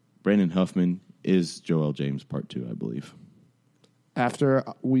 Brandon Huffman is Joel James Part 2, I believe. After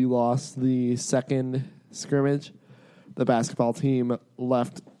we lost the second scrimmage, the basketball team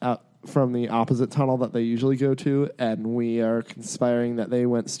left out from the opposite tunnel that they usually go to, and we are conspiring that they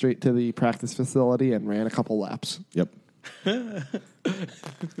went straight to the practice facility and ran a couple laps. Yep.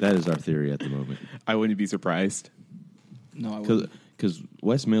 That is our theory at the moment. I wouldn't be surprised. No, I wouldn't. Because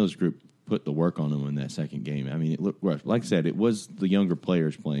Wes Miller's group put the work on them in that second game. I mean, it looked rough. Like I said, it was the younger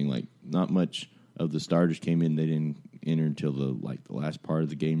players playing. Like, not much of the starters came in. They didn't enter until the last part of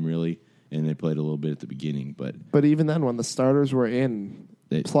the game, really, and they played a little bit at the beginning. But even then, when the starters were in,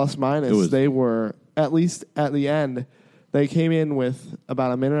 plus minus, they were, at least at the end, they came in with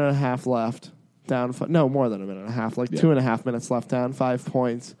about a minute and a half left, down, no, more than a minute and a half, 2.5 minutes left, down 5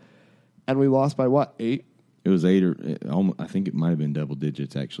 points, and we lost by what, 8? It was 8 or almost, I think it might have been double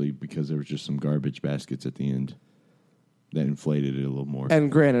digits, actually, because there was just some garbage baskets at the end that inflated it a little more.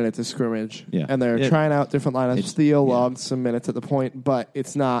 And granted, it's a scrimmage. Yeah. And they're trying out different lineups. Theo logged some minutes at the point, but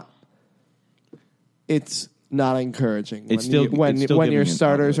it's not encouraging when your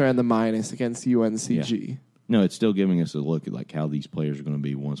starters are in the minus against UNCG. Yeah. No, it's still giving us a look at how these players are going to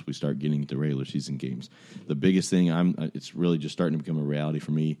be once we start getting into regular season games. The biggest thing, it's really just starting to become a reality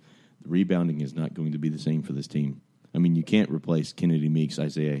for me. The rebounding is not going to be the same for this team. I mean, you can't replace Kennedy Meeks,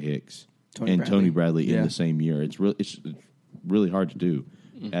 Isaiah Hicks, Tony Bradley in the same year. It's really hard to do.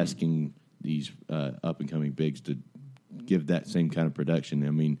 Asking these up and coming bigs to give that same kind of production.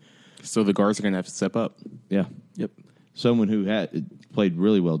 I mean, so the guards are going to have to step up. Yeah. Yep. Someone who had played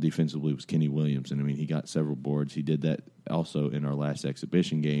really well defensively was Kenny Williams, and I mean, he got several boards. He did that also in our last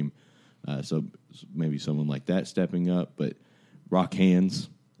exhibition game. So maybe someone like that stepping up, but rock hands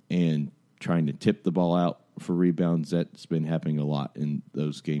and trying to tip the ball out for rebounds, that's been happening a lot in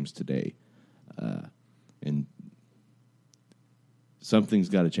those games today. And something's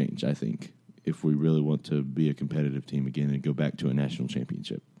got to change, I think, if we really want to be a competitive team again and go back to a national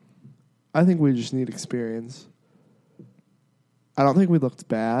championship. I think we just need experience. I don't think we looked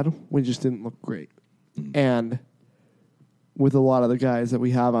bad. We just didn't look great. Mm-hmm. And with a lot of the guys that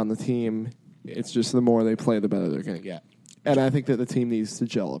we have on the team, it's just the more they play, the better they're going to get. And I think that the team needs to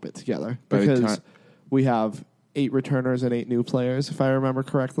gel a bit together because we have 8 returners and 8 new players, if I remember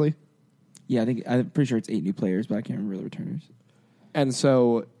correctly. Yeah, I'm pretty sure it's 8 new players, but I can't remember the returners. And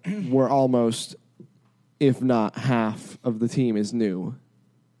so we're almost, if not half of the team is new.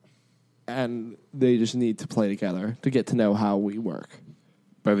 And they just need to play together to get to know how we work.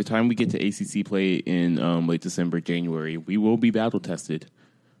 By the time we get to ACC play in late December, January, we will be battle tested.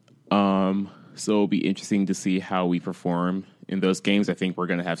 So it'll be interesting to see how we perform in those games. I think we're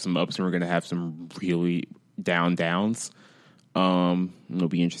going to have some ups and we're going to have some really downs. It'll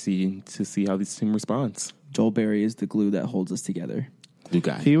be interesting to see how this team responds. Joel Berry is the glue that holds us together. Good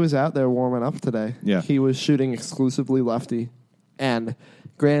guy. He was out there warming up today. Yeah. He was shooting exclusively lefty. And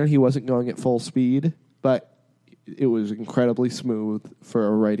granted, he wasn't going at full speed, but it was incredibly smooth for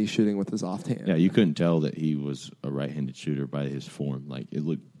a righty shooting with his off hand. Yeah, you couldn't tell that he was a right-handed shooter by his form. Like, it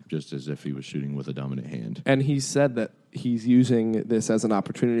looked just as if he was shooting with a dominant hand. And he said that he's using this as an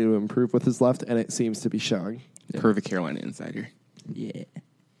opportunity to improve with his left, and it seems to be showing. Per the Carolina Insider. Yeah.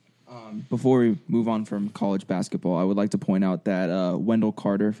 Before we move on from college basketball, I would like to point out that Wendell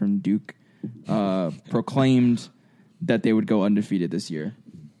Carter from Duke proclaimed that they would go undefeated this year.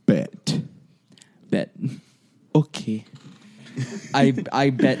 Bet. Bet. Okay.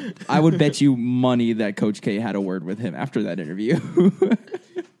 I would bet you money that Coach K had a word with him after that interview.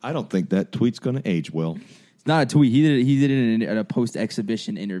 I don't think that tweet's going to age well. It's not a tweet. He did it in a post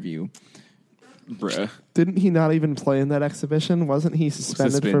exhibition interview. Bruh. Didn't he not even play in that exhibition? Wasn't he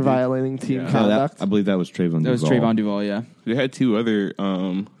suspended, for Suspended. violating team Yeah. conduct? I believe that was Trayvon Duval. That was Trayvon Duval. Yeah, They had two other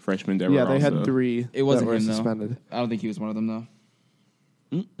freshmen that Yeah, were they also. had 3 it wasn't that were him though. suspended. I don't think he was one of them though.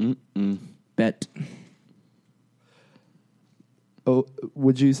 Bet. Oh,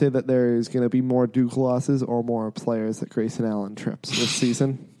 would you say that there is going to be more Duke losses or more players that Grayson Allen trips this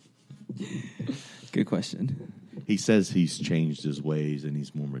season? Good question. He says he's changed his ways and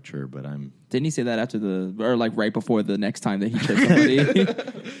he's more mature, but Didn't he say that after right before the next time that he tripped somebody?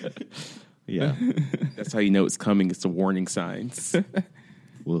 yeah, That's how you know it's coming. It's the warning signs.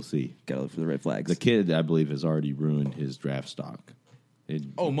 we'll see. Gotta look for the red flags. The kid, I believe, has already ruined his draft stock.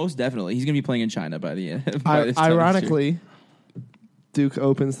 Oh, most definitely. He's going to be playing in China by the end. by this time this year. Ironically, Duke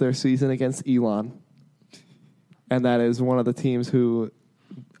opens their season against Elon, and that is one of the teams who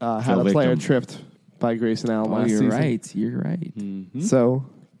had Fell a player victim. tripped by Grayson Allen Oh, last you're season. right. You're right. So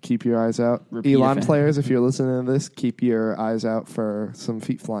keep your eyes out. Repeat Elon offender. players, if you're listening to this, keep your eyes out for some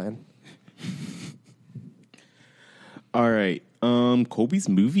feet flying. All right. Colby's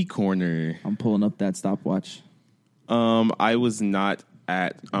movie corner. I'm pulling up that stopwatch. I was not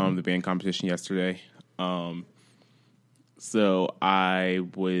at the band competition yesterday. So I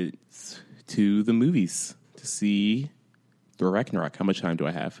went to the movies to see Thor Ragnarok. How much time do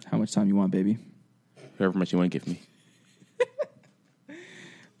I have? How much time you want, baby? However much you want to give me.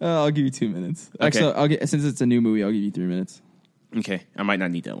 I'll give you 2 minutes. Okay. Actually, since it's a new movie, I'll give you 3 minutes. Okay. I might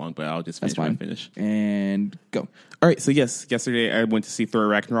not need that long, but I'll just That's finish when I fine. finish. And go. All right. So, yes, yesterday I went to see Thor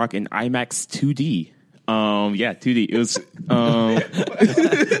Ragnarok in IMAX 2D. Yeah, 2D. It was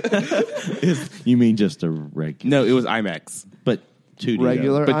You mean just a regular? no, it was IMAX. But 2D.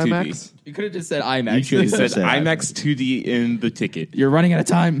 Regular But 2D. IMAX? You could have just said IMAX. You should It said said IMAX 2D in the ticket. You're running out of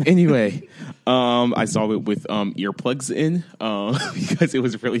time. Anyway, I saw it with earplugs in because it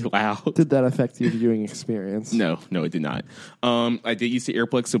was really loud. Did that affect your viewing experience? No, it did not. I did use the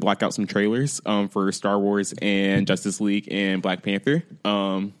earplugs to block out some trailers for Star Wars and Justice League and Black Panther.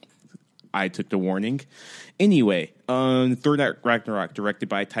 I took the warning. Anyway, Thor Ragnarok, directed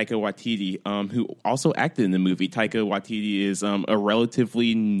by Taika Waititi, who also acted in the movie. Taika Waititi is a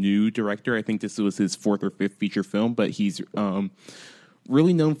relatively new director. I think this was his 4th or 5th feature film, but he's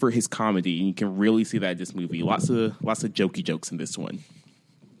really known for his comedy, and you can really see that in this movie. Lots of jokey jokes in this one.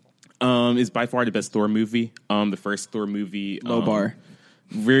 Is by far the best Thor movie. The first Thor movie, Low bar.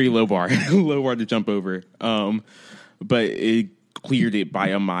 very low bar, low bar to jump over. But it cleared it by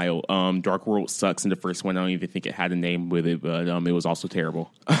a mile. Dark World sucks in the first one. I don't even think it had a name with it, but it was also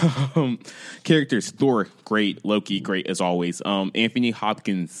terrible. Characters: Thor, great. Loki, great as always. Anthony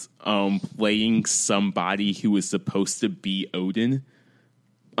Hopkins playing somebody who was supposed to be Odin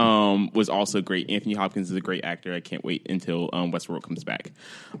was also great. Anthony Hopkins is a great actor. I can't wait until Westworld comes back.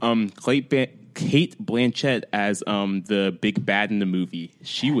 Kate Blanchett as the big bad in the movie.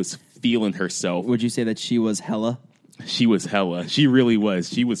 She was feeling herself. Would you say that she was hella? She was hella. She really was.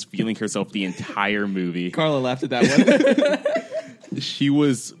 She was feeling herself the entire movie. Carla laughed at that one. She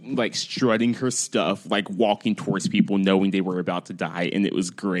was like strutting her stuff, like walking towards people, knowing they were about to die, and it was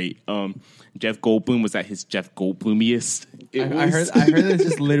great. Jeff Goldblum was at his Jeff Goldblumiest. I heard that it's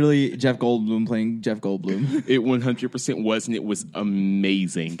just literally Jeff Goldblum playing Jeff Goldblum. It 100% was, and it was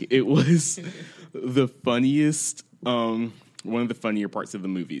amazing. It was the funniest, one of the funnier parts of the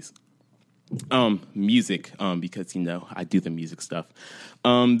movies. Music, because I do the music stuff.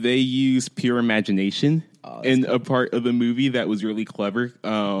 They use Pure Imagination in a part of the movie that was really clever.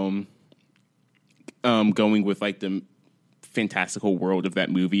 Going with like the fantastical world of that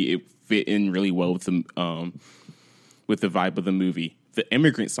movie, it fit in really well with the vibe of the movie. The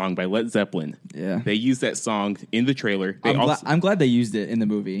Immigrant Song by Led Zeppelin. Yeah. They used that song in the trailer. They I'm glad they used it in the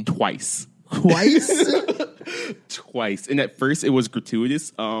movie. twice. Twice? And at first it was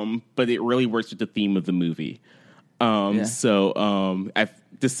gratuitous, but it really works with the theme of the movie. Yeah. So at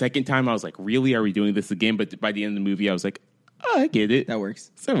the second time I was like, really, are we doing this again? But by the end of the movie I was like, oh, I get it. That works.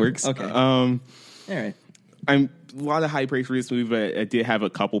 So it works. Okay. All right. I'm a lot of high praise for this movie, but I did have a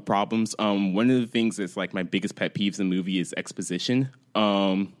couple problems. One of the things that's like my biggest pet peeves in the movie is exposition.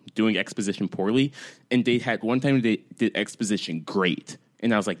 Doing exposition poorly. And they had one time they did exposition great.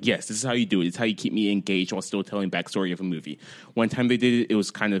 And I was like, yes, this is how you do it. It's how you keep me engaged while still telling backstory of a movie. One time they did it, it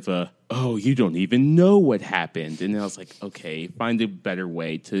was kind of oh, you don't even know what happened. And I was like, okay, find a better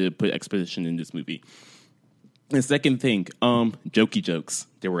way to put exposition in this movie. The second thing, jokey jokes.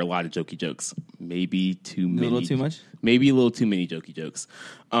 There were a lot of jokey jokes. Maybe too many. A little too much? Maybe a little too many jokey jokes.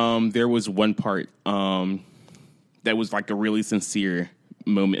 There was one part that was like a really sincere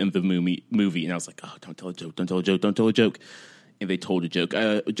moment in the movie, and I was like, oh, don't tell a joke, don't tell a joke, don't tell a joke. And they told a joke.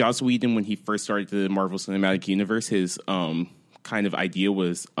 Joss Whedon, when he first started the Marvel Cinematic Universe, his kind of idea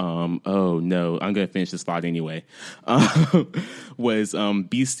was, oh no, I'm going to finish this thought anyway, was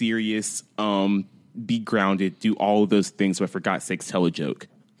be serious, be grounded, do all of those things, but for God's sakes, tell a joke.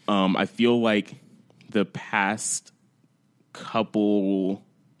 I feel like the past couple,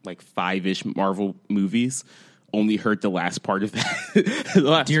 like 5-ish Marvel movies only heard the last part of that. The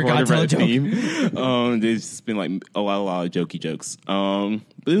last Dear part God, of tell a that joke. theme. There's just been like a lot of jokey jokes. But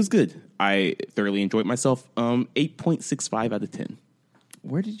it was good. I thoroughly enjoyed myself. 8.65 out of 10.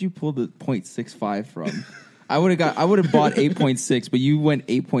 Where did you pull the 0.65 from? I would have bought 8.6, but you went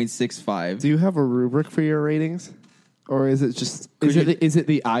 8.65. Do you have a rubric for your ratings? Or is it just is it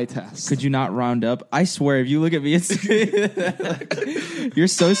the eye test? Could you not round up? I swear, if you look at me, it's you're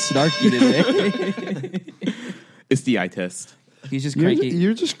so snarky today. It's the eye test. He's just cranky.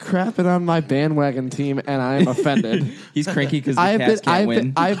 You're just crapping on my bandwagon team, and I'm offended. He's cranky because the Cavs can't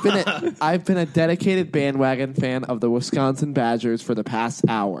win. I've been a dedicated bandwagon fan of the Wisconsin Badgers for the past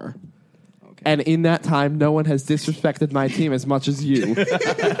hour. Okay. And in that time, no one has disrespected my team as much as you.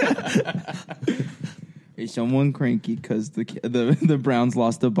 Is someone cranky because the Browns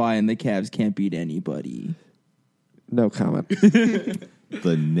lost a bye and the Cavs can't beat anybody? No comment.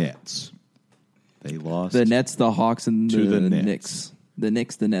 The Nets. They lost. The Nets, the Hawks, and To the the Nets. Knicks. The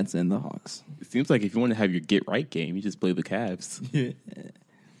Knicks, the Nets, and the Hawks. It seems like if you want to have your get right game, you just play the Cavs.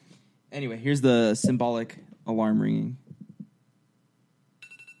 Anyway, here's the symbolic alarm ringing.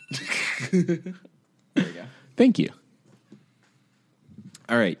 There you go. Thank you.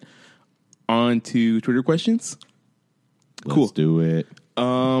 All right. On to Twitter questions. Cool. Let's do it.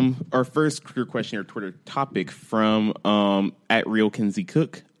 Our first Twitter question or Twitter topic from at Real Kenzie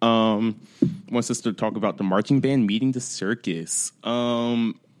Cook wants us to talk about the marching band meeting the circus.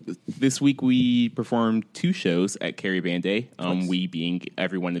 This week we performed 2 shows at Carrie Band Day. We being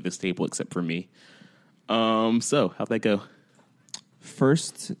everyone at this table except for me. So how'd that go?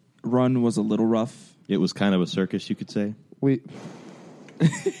 First run was a little rough. It was kind of a circus, you could say. We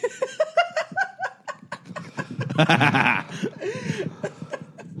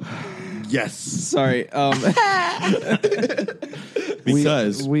Yes. Sorry.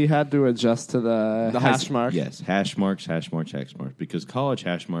 Because we had to adjust to the hash mark. Yes, hash marks, because college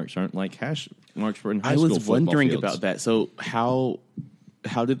hash marks aren't like hash marks for in high I school was football wondering fields. about that. So how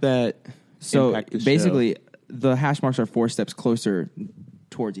did that So impact the basically, the hash marks are 4 steps closer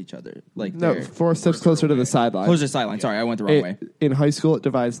towards each other. Like No, they're 4 steps closer to the sideline. closer to the sideline. Sorry, I went the wrong way. In high school, it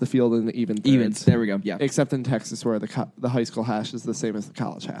divides the field into even thirds. Evens. There we go. Yeah. Except in Texas, where the high school hash is the same as the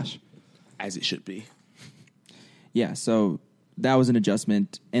college hash. as it should be? Yeah, so that was an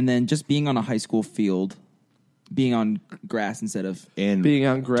adjustment. And then just being on a high school field, being on grass instead of... and Being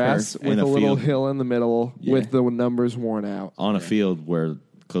on grass turf with and a little field hill in the middle Yeah. with the numbers worn out. on a field where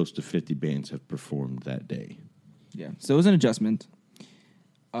close to 50 bands have performed that day. Yeah, so it was an adjustment.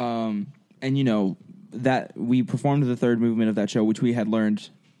 And, you know, that we performed the third movement of that show, which we had learned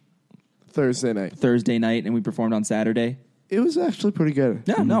Thursday night. Thursday night, and we performed on Saturday. It was actually pretty good.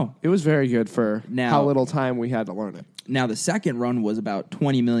 Yeah, no. It was very good for Now- how little time we had to learn it. Now, the second run was about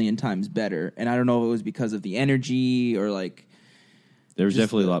 20 million times better, and I don't know if it was because of the energy or, like... There was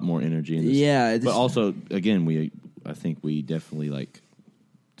definitely a lot more energy in this. Yeah, but also, again, I think we definitely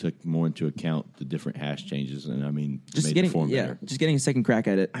took more into account the different hash changes, and I mean, Just made getting, the form better. just getting a second crack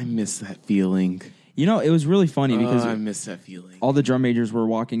at it. I miss that feeling. You know, it was really funny because I miss that feeling. all the drum majors were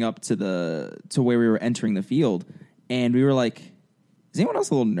walking up to where we were entering the field, and we were like, "Is anyone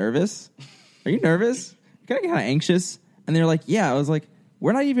else a little nervous? Are you nervous? You're kind of anxious?" And they're like, "Yeah." I was like,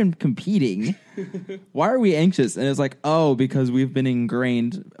 "We're not even competing. Why are we anxious?" And it was like, "Oh, because we've been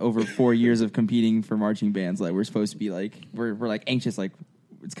ingrained over 4 years of competing for marching bands. Like we're supposed to be like we're like anxious. Like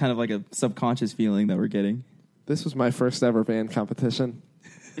it's kind of like a subconscious feeling that we're getting." This was my first ever band competition.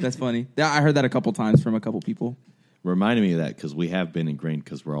 That's funny. Yeah, I heard that a couple times from a couple people. Reminded me of that because we have been ingrained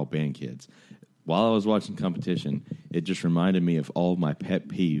because we're all band kids. While I was watching competition, it just reminded me of all my pet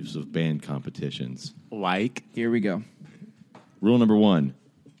peeves of band competitions. Like, Here we go. Rule number 1,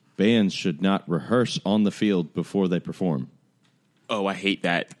 bands should not rehearse on the field before they perform. oh, I hate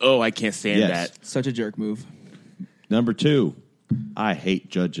that. Oh, I can't stand Yes. that. Such a jerk move. Number 2, I hate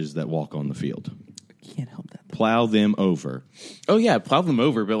judges that walk on the field. Can't help that. Plow them over. Oh yeah, plow them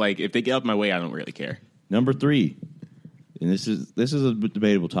over, but like if they get out of my way, I don't really care. Number 3, and this is a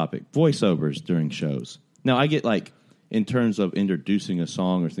debatable topic, voiceovers during shows. Now, I get, like, in terms of introducing a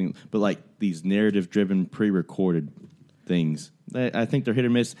song or things, but, like, these narrative-driven, pre-recorded things, I think they're hit or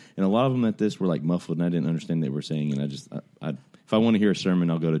miss. And a lot of them at this were, like, muffled, and I didn't understand what they were saying. And if I want to hear a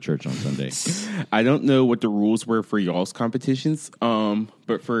sermon, I'll go to church on Sunday. I don't know what the rules were for y'all's competitions,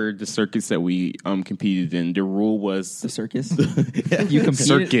 but for the circuits that we competed in, the rule was The circus. You competed.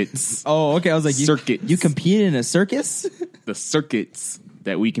 circuits. Oh, okay. I was like, Circuits. You competed in a circus? The circuits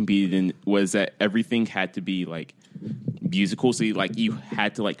that we competed in was that everything had to be like musical. So you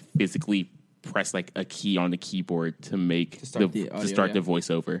had to like physically press like a key on the keyboard to make To start the audio, yeah. the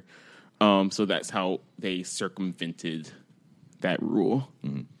voiceover. So that's how they circumvented that rule.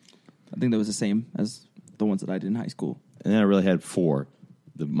 I think that was the same as the ones that I did in high school. And then I really had 4.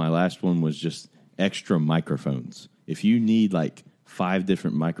 My last one was just extra microphones. If you need like 5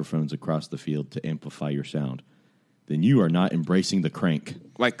 different microphones across the field to amplify your sound, then you are not embracing the crank.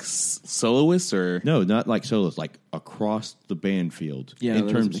 Like soloists or No, not like solos, like across the band field Yeah, in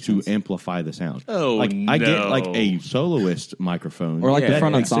that terms doesn't to make sense. amplify the sound. Oh, like I get like no. a soloist microphone Or like the that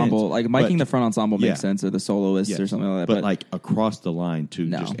front makes ensemble. sense. Like miking But- the front ensemble makes yeah. sense, or the soloist yes. or something like that. But like across the line to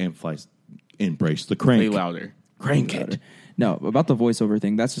No. just amplify, embrace the play crank. louder. Crank louder. it. No, about the voiceover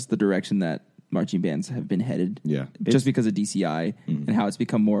thing, that's just the direction that marching bands have been headed. Yeah. Just because of DCI and how it's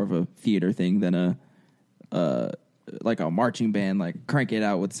become more of a theater thing than a like a marching band, like crank it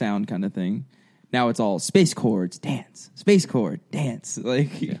out with sound kind of thing. Now it's all space chords, dance, space chord, dance. Like,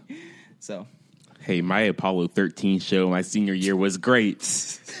 so. Hey, my Apollo 13 show my senior year was great.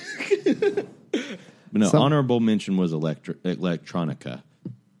 But no, Some- honorable mention was electronica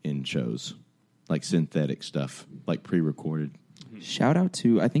in shows, like synthetic stuff, like pre-recorded. Shout out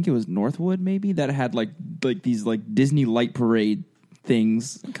to, I think it was Northwood maybe, that had like these like Disney light parade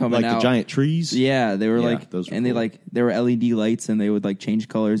things coming Like out. the giant trees. Yeah, they were Yeah, like, those were and they cool. like, there were LED lights and they would like change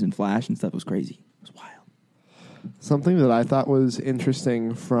colors and flash and stuff. It was crazy. It was wild. Something that I thought was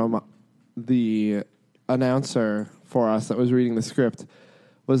interesting from the announcer for us that was reading the script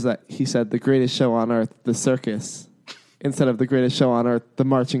was that he said the greatest show on earth, the circus, instead of the greatest show on earth, the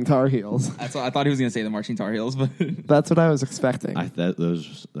marching Tar Heels. I thought he was going to say the Marching Tar Heels, but That's what I was expecting.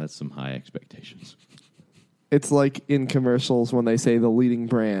 That's some high expectations. It's like in commercials when they say the leading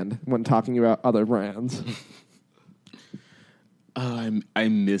brand when talking about other brands. I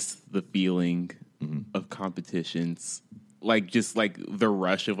miss the feeling of competitions, like just like the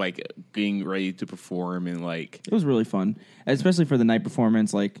rush of like getting ready to perform and like it was really fun, especially for the night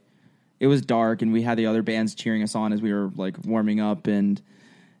performance. Like, it was dark and we had the other bands cheering us on as we were like warming up, and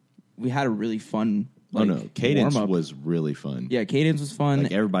we had a really fun. Like, Cadence warm-up. was really fun. Yeah, Cadence was fun.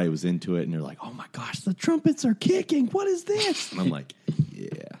 Like everybody was into it, and they're like, "Oh my gosh, the trumpets are kicking! What is this?" And I'm like, "Yeah."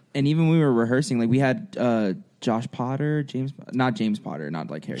 And even when we were rehearsing, like we had Josh Potter, not James Potter, not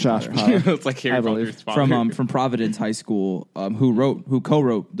like Harry Josh Potter. Potter. it's like Harry I believe. Potter's father. from Providence High School, who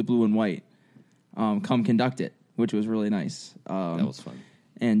co-wrote the Blue and White, come conduct it, which was really nice. That was fun.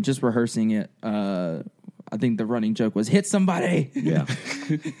 And just rehearsing it, I think the running joke was hit somebody. Yeah.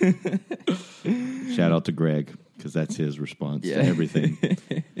 Shout out to Greg, because that's his response Yeah. to everything.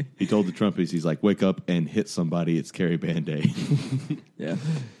 He told the trumpets, he's like, "Wake up and hit somebody. It's Carrie Band Day." Yeah.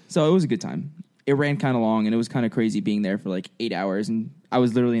 So it was a good time. It ran kind of long, and it was kind of crazy being there for like 8 hours, and I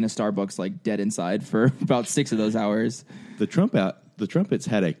was literally in a Starbucks like dead inside for about 6 of those hours. The trumpets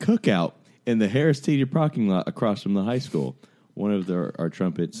had a cookout in the Harris Teeter parking lot across from the high school. One of our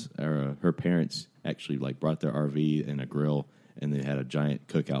trumpets, her parents actually like brought their RV and a grill, and they had a giant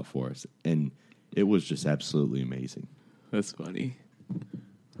cookout for us, and it was just absolutely amazing. That's funny.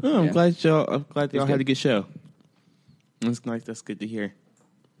 Oh, I'm Yeah. glad y'all had good. a good show. That's nice. That's good to hear.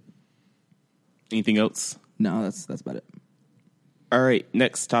 Anything else? No, that's about it. All right.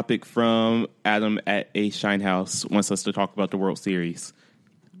 Next topic from Adam at A Shine House wants us to talk about the World Series.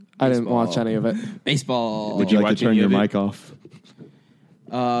 I didn't watch any of it. Baseball. Would you like watch to turn any your of it? mic off?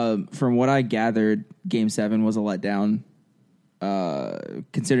 From what I gathered, Game 7 was a letdown,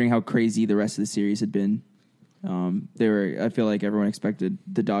 considering how crazy the rest of the series had been. I feel like everyone expected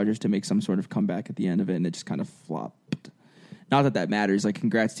the Dodgers to make some sort of comeback at the end of it, and it just kind of flopped. Not that matters. Like,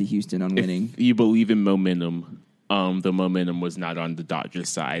 congrats to Houston on winning. If you believe in momentum, the momentum was not on the Dodgers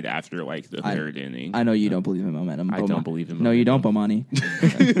side after like the third inning. I know you don't believe in momentum. I don't believe in No, you don't, Bomani.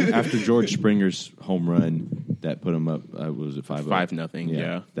 After George Springer's home run that put him up, was it 5-0? 5-0,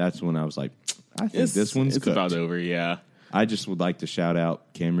 yeah. That's when I was like, I think this one's it's cooked. about over. Yeah. I just would like to shout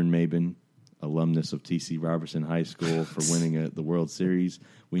out Cameron Maben, alumnus of T.C. Robertson High School, for winning the World Series.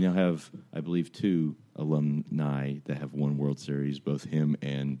 We now have, I believe, 2 alumni that have won World Series, both him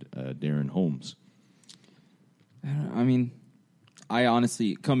and Darren Holmes. I mean, I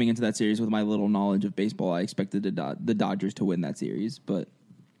honestly, coming into that series with my little knowledge of baseball, I expected the Dodgers to win that series, but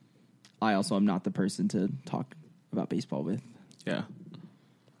I also am not the person to talk about baseball with. Yeah.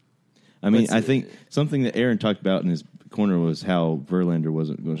 I mean, I think something that Aaron talked about in his corner was how Verlander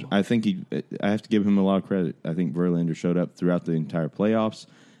wasn't going to. I think I have to give him a lot of credit. I think Verlander showed up throughout the entire playoffs.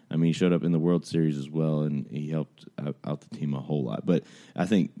 I mean, he showed up in the World Series as well, and he helped out the team a whole lot. But I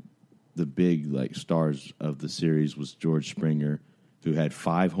think the big stars of the series was George Springer, who had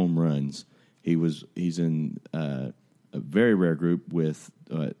 5 home runs. He's in a very rare group with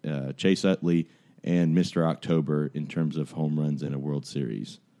Chase Utley and Mr. October in terms of home runs in a World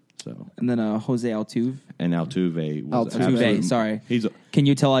Series. So, and then Jose Altuve. And Altuve was Altuve, sorry. Can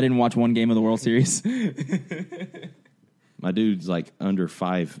you tell I didn't watch one game of the World Series? My dude's under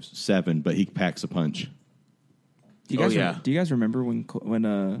 5'7", but he packs a punch. Do you guys remember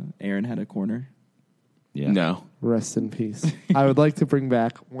when Aaron had a corner? Yeah. No. Rest in peace. I would like to bring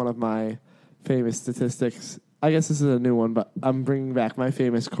back one of my famous statistics. I guess this is a new one, but I'm bringing back my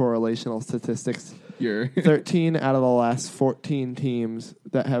famous correlational statistics. 13 out of the last 14 teams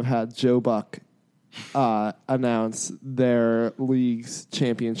that have had Joe Buck announce their league's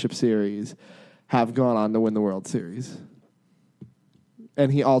championship series have gone on to win the World Series.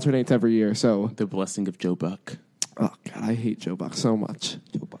 And he alternates every year, so... The blessing of Joe Buck. Oh, God, I hate Joe Buck so much.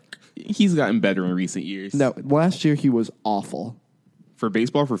 Joe Buck. He's gotten better in recent years. No, last year he was awful. For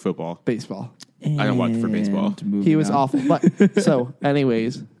baseball or for football? Baseball. I don't watch for baseball. He was awful. But so,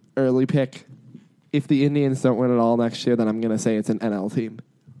 anyways, early pick. If the Indians don't win it all next year, then I'm going to say it's an NL team.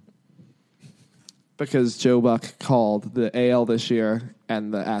 Because Joe Buck called the AL this year,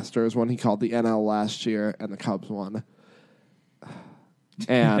 and the Astros won. He called the NL last year, and the Cubs won.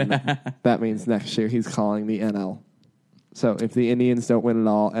 And that means next year he's calling the NL. So if the Indians don't win it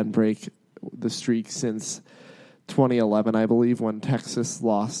all and break the streak since 2011, I believe, when Texas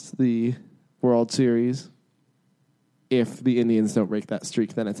lost the World Series, if the Indians don't break that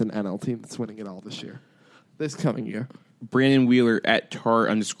streak, then it's an NL team that's winning it all this coming year. Brandon Wheeler at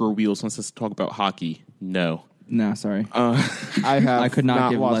tar_wheels wants us to talk about hockey. No. No, sorry. I could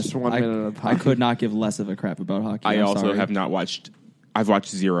not give watched 1 minute of hockey. I could not give less of a crap about hockey. I also sorry. have not watched. I've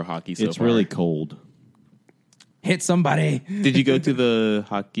watched 0 hockey so It's far. really cold. Hit somebody. Did you go to the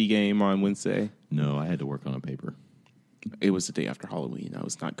hockey game on Wednesday? No, I had to work on a paper. It was the day after Halloween. I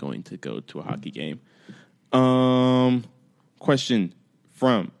was not going to go to a hockey game. Question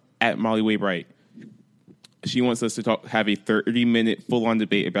from at Molly Waybright. She wants us to have a 30-minute full-on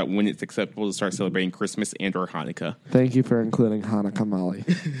debate about when it's acceptable to start celebrating Christmas and or Hanukkah. Thank you for including Hanukkah, Molly.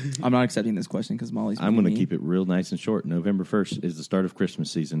 I'm not accepting this question because Molly's. I'm going to keep it real nice and short. November 1st is the start of Christmas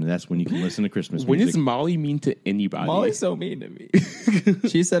season, and that's when you can listen to Christmas When music. is Molly mean to anybody? Molly's so mean to me.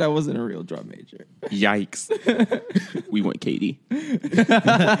 She said I wasn't a real drum major. Yikes. We want Katie.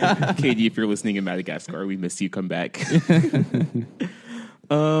 Katie, if you're listening in Madagascar, we miss you. Come back.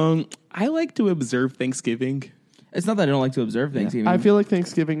 I like to observe Thanksgiving. It's not that I don't like to observe Thanksgiving. I feel like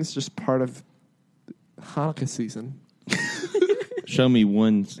Thanksgiving is just part of Hanukkah season. Show me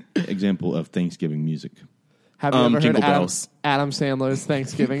one example of Thanksgiving music. Have you ever heard Jingle Bells. Adam Sandler's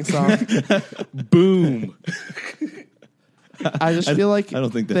Thanksgiving song? Boom. I just feel like I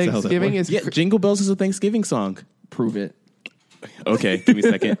don't think that's how that Thanksgiving works. is. Yeah, Jingle Bells is a Thanksgiving song. Prove it. Okay, give me a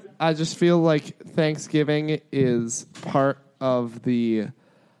second. I just feel like Thanksgiving is part of the.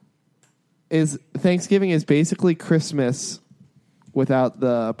 Thanksgiving is basically Christmas without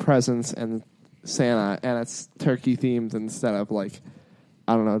the presents and Santa, and it's turkey themed instead of I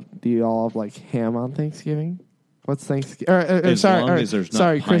don't know. Do you all have ham on Thanksgiving? What's Thanksgiving? As long as there's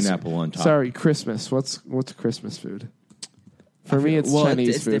not pineapple on top. Sorry, Christmas. What's Christmas food? For me, it's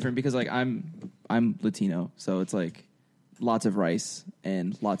Chinese it's food. different because I'm Latino, so it's lots of rice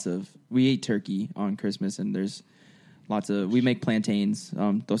and we eat turkey on Christmas, and there's we make plantains,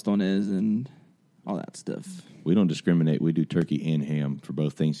 tostones, and all that stuff. We don't discriminate. We do turkey and ham for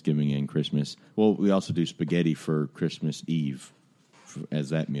both Thanksgiving and Christmas. Well, we also do spaghetti for Christmas Eve as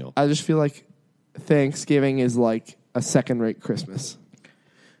that meal. I just feel like Thanksgiving is like a second-rate Christmas.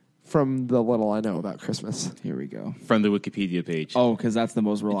 From the little I know about Christmas. Here we go. From the Wikipedia page. Oh, because that's the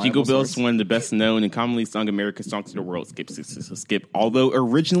most reliable Jingle Bells, source. one of the best known and commonly sung American songs in the world. Skip. Although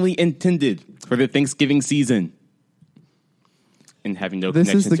originally intended for the Thanksgiving season. And having no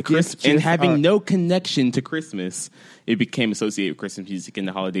connection to Christmas, and having no connection to Christmas, it became associated with Christmas music in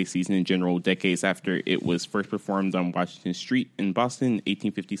the holiday season in general. Decades after it was first performed on Washington Street in Boston, in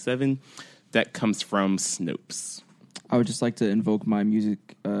 1857, that comes from Snopes. I would just like to invoke my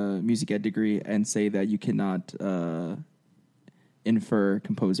music ed degree and say that you cannot infer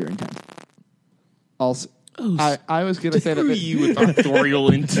composer intent. Also, I was going to say Screw that you with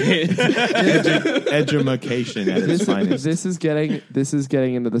authorial intent. Edumacation at its finest. this is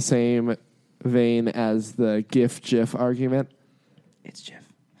getting into the same vein as the GIF argument. It's Jeff.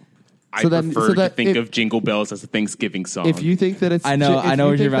 I So then- prefer so to that think if- of Jingle Bells as a Thanksgiving song. If you think that it's I know if you what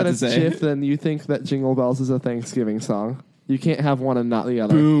you're think about that to it's say. GIF, then you think that Jingle Bells is a Thanksgiving song. You can't have one and not the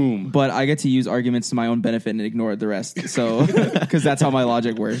other. Boom. But I get to use arguments to my own benefit and ignore the rest. So, because that's how my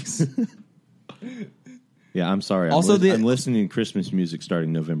logic works. Yeah, I'm sorry. Also, I'm listening to Christmas music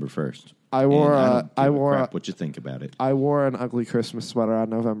starting November 1st. I wore And I don't give a wore crap what you think about it. I wore an ugly Christmas sweater on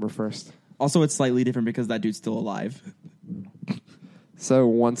November 1st. Also, it's slightly different because that dude's still alive. So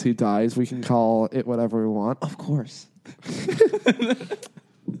once he dies, we can call it whatever we want. Of course.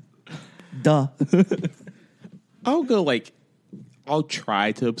 Duh. I'll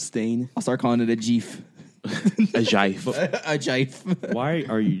try to abstain. I'll start calling it a jeef. A jive. A jife. Why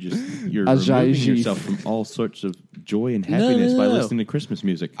are you're A removing jive. yourself from all sorts of joy and happiness by no. listening to Christmas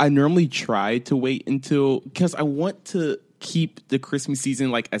music? I normally try to wait until because I want to keep the Christmas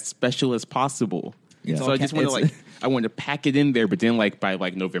season like as special as possible. Yeah. So I just want to I want to pack it in there, but then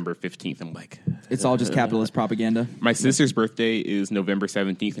by November 15th, I'm like, It's all just capitalist propaganda. my sister's birthday is November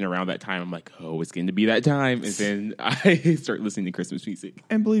 17th, and around that time, I'm like, oh, it's going to be that time, and then I start listening to Christmas music.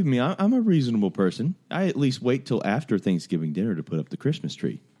 And believe me, I'm a reasonable person. I at least wait till after Thanksgiving dinner to put up the Christmas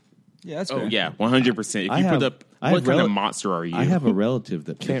tree. Yeah, that's Oh yeah, 100%. If I you have- put up, I what have kind of rel- monster are you? I have a relative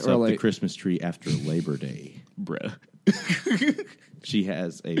that Can't puts up the relate. Christmas tree after Labor Day. bruh. She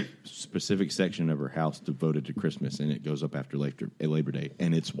has a specific section of her house devoted to Christmas, and it goes up after Labor Day,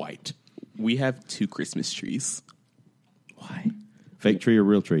 and it's white. We have 2 Christmas trees. Why? Fake tree or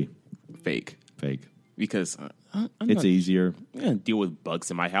real tree? Fake. Fake. Because I'm It's not easier. gonna deal with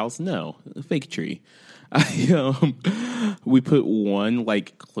bugs in my house. No, a fake tree. We put one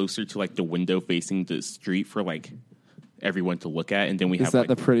closer to the window facing the street for everyone to look at, and then we Is have that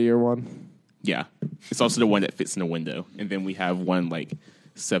the prettier one? yeah. It's also the one that fits in the window, and then we have one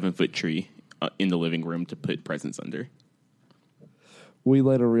 7-foot tree in the living room to put presents under. We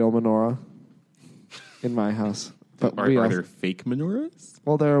lit a real menorah in my house. But Are we also, there fake menorahs?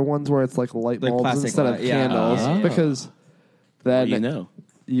 well, there are ones where it's light Like bulbs plastic instead of light, yeah. candles Oh. because then You know.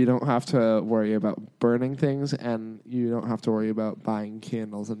 you don't have to worry about burning things and you don't have to worry about buying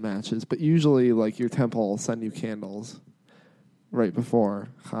candles and matches. But usually, your temple will send you candles right before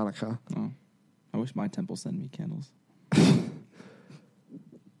Hanukkah. Oh. I wish my temple sent me candles.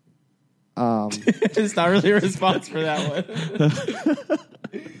 It's not really a response for that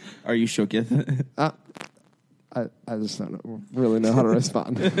one. Are you shooketh? I just don't really know how to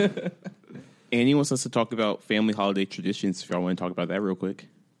respond. Annie wants us to talk about family holiday traditions. If y'all want to talk about that real quick.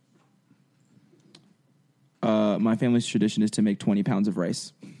 My family's tradition is to make 20 pounds of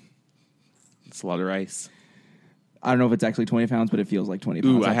rice. It's a lot of rice. I don't know if it's actually 20 pounds, but it feels like 20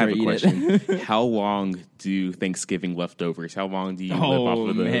 pounds. Ooh, I after have a eat question. It. How long do Thanksgiving leftovers? How long do you live off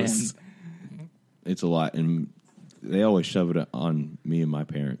of those? It's a lot, and they always shove it on me and my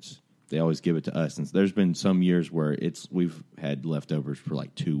parents. They always give it to us, and there's been some years where we've had leftovers for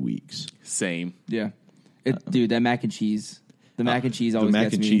 2 weeks. Same. Yeah. Dude, that mac and cheese. The mac and cheese The always mac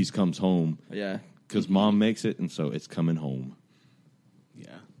gets and me. cheese comes home Yeah. because mom makes it, and so it's coming home. Yeah.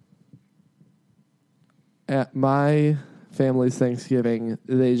 At my family's Thanksgiving,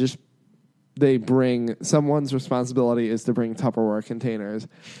 they bring someone's responsibility is to bring Tupperware containers,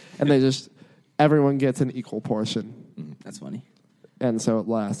 and everyone gets an equal portion, That's funny. and so it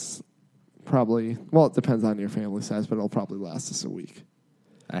lasts probably. Well, it depends on your family size, but it'll probably last us a week.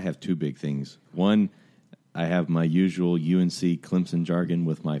 I have 2 big things. One, I have my usual UNC Clemson jargon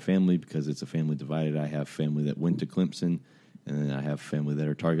with my family because it's a family divided. I have family that went to Clemson, and then I have family that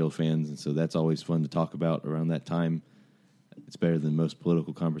are Tar Heel fans, and so that's always fun to talk about around that time. It's better than most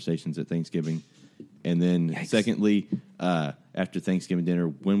political conversations at Thanksgiving. And then, secondly, after Thanksgiving dinner,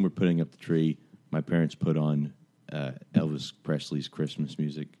 when we're putting up the tree, my parents put on Elvis Presley's Christmas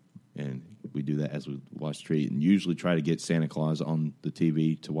music, and we do that as we watch the tree, and usually try to get Santa Claus on the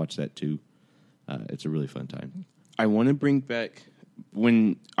TV to watch that too. It's a really fun time. I want to bring back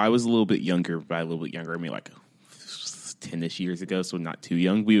when I was a little bit younger. By a little bit younger, I mean 10-ish years ago, so not too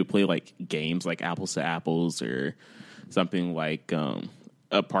young. We would play games like Apples to Apples or something like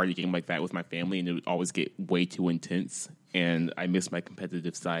a party game like that with my family, and it would always get way too intense. And I miss my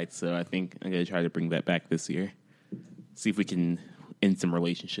competitive side, so I think I'm going to try to bring that back this year. See if we can end some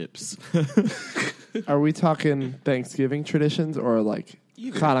relationships. Are we talking Thanksgiving traditions or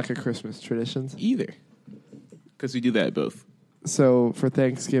Either. Hanukkah Christmas traditions? Either. Because we do that both. So for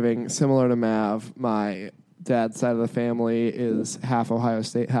Thanksgiving, similar to Mav, my dad's side of the family is half Ohio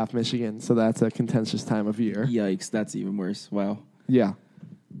State, half Michigan, so that's a contentious time of year. Yikes, that's even worse. Wow. Yeah.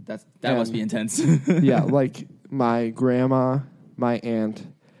 That And- must be intense. Yeah, like my grandma, my aunt,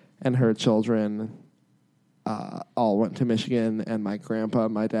 and her children all went to Michigan, and my grandpa,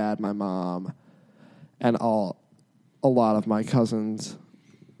 my dad, my mom, and a lot of my cousins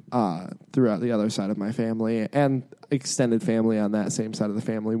throughout the other side of my family and extended family on that same side of the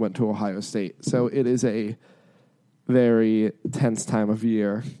family went to Ohio State. So it is a very tense time of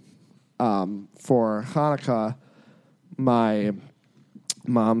year. For Hanukkah, my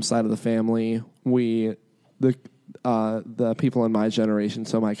mom's side of the family, the people in my generation,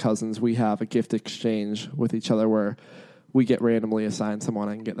 so my cousins, we have a gift exchange with each other where we get randomly assigned someone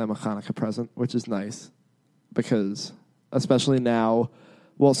and get them a Hanukkah present, which is nice because especially now,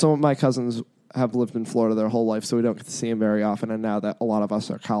 well, some of my cousins have lived in Florida their whole life, so we don't get to see them very often, and now that a lot of us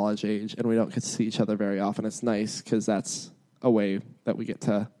are college age and we don't get to see each other very often, it's nice because that's a way that we get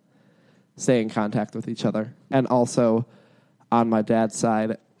to stay in contact with each other. And also, on my dad's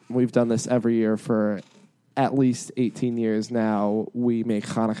side, we've done this every year for at least 18 years now. We make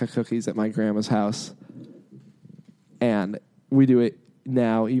Hanukkah cookies at my grandma's house. And we do it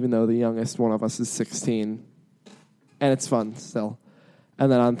now, even though the youngest one of us is 16. And it's fun still.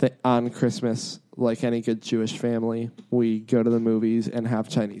 And then on Christmas, like any good Jewish family, we go to the movies and have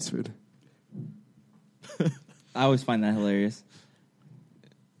Chinese food. I always find that hilarious.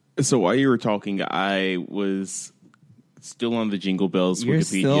 So while you were talking, I was still on the Jingle Bells You're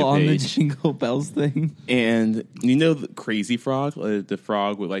Wikipedia still on the page. Jingle Bells thing? And you know the Crazy Frog, the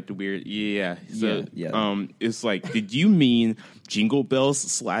frog with like the weird, yeah. So, Yeah. it's like, did you mean Jingle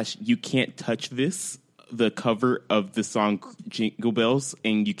Bells / You Can't Touch This, the cover of the song Jingle Bells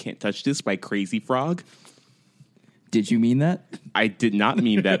and You Can't Touch This by Crazy Frog? Did you mean that? I did not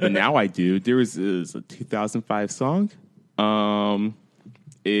mean that, but now I do. There was a 2005 song.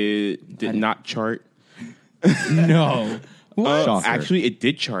 It did not chart. No. Shocker. Actually, it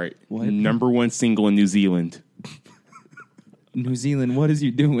did chart. What? Number 1 single in New Zealand. New Zealand, what is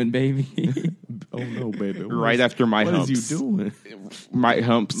you doing, baby? Oh no, baby! Right after My What Humps. is you doing? My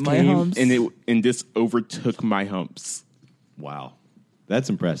Humps My came, Humps. and this overtook My Humps. Wow, that's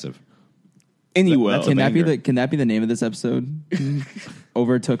impressive. Anyway, That's a Can that be banger. the name of this episode?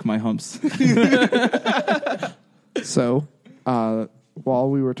 Overtook my humps. So, while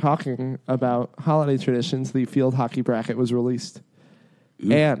we were talking about holiday traditions, the field hockey bracket was released.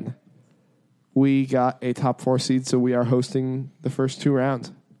 And we got a top 4 seed, so we are hosting the first 2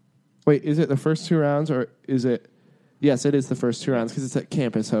 rounds. Wait, is it the first 2 rounds, or is it... Yes, it is the first 2 rounds, because it's at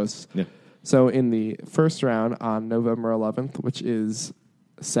campus hosts. Yeah. So in the first round on November 11th, which is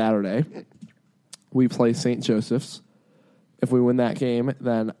Saturday, we play St. Joseph's. If we win that game,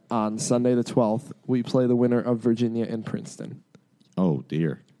 then on Sunday the 12th, we play the winner of Virginia and Princeton. Oh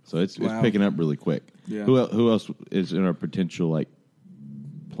dear. So it's Wow. picking up really quick. Yeah. Who else is in our potential like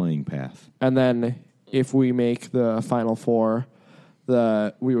playing path? And then if we make the Final Four,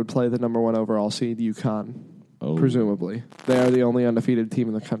 we would play the number 1 overall seed, UConn, Oh. presumably. They are the only undefeated team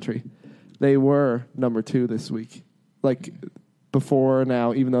in the country. They were number 2 this week. Like, before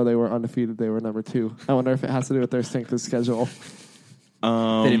now, even though they were undefeated, they were number 2. I wonder if it has to do with their strength of schedule.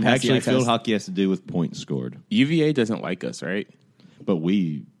 They didn't pass Actually, the eye field test. hockey has to do with points scored, UVA doesn't like us, right? but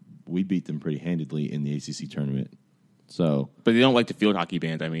we beat them pretty handedly in the ACC tournament. So But they don't like the field hockey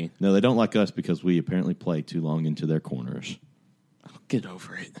band, I mean. no, they don't like us because we apparently play too long into their corners. Get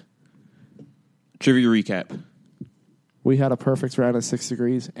over it. Trivia recap. We had a perfect round of 6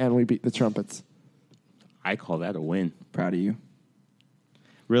 degrees, and we beat the Trumpets. I call that a win. Proud of you.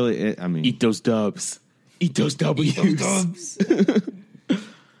 Really, I mean, Eat those dubs. Eat those W's.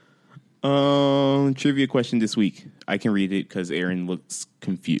 Trivia question this week. I can read it because Aaron looks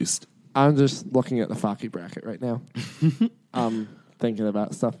confused. I'm just looking at the Focky bracket right now. I'm thinking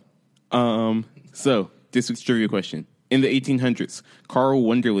about stuff. So, this week's trivia question. In the 1800s, Carl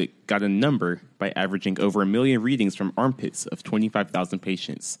Wunderlich got a number by averaging over 1 million readings from armpits of 25,000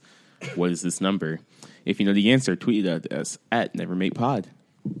 patients. What is this number? If you know the answer, tweet it at us at NeverMatePod.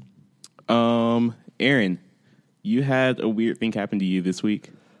 Aaron, you had a weird thing happen to you this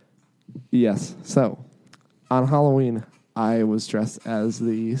week. Yes. So, on Halloween, I was dressed as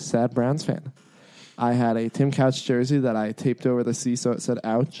the Sad Browns fan. I had a Tim Couch jersey that I taped over the C so it said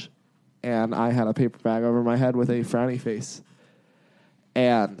ouch. And I had a paper bag over my head with a frowny face.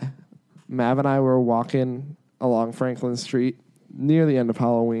 And Mav and I were walking along Franklin Street near the end of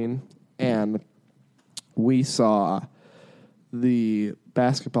Halloween, and we saw the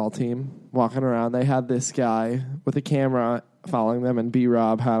basketball team walking around. They had this guy with a camera following them, and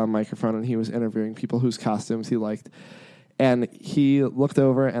B-Rob had a microphone, and he was interviewing people whose costumes he liked. And he looked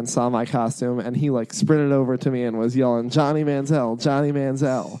over and saw my costume, and he like sprinted over to me and was yelling, "Johnny Manziel, Johnny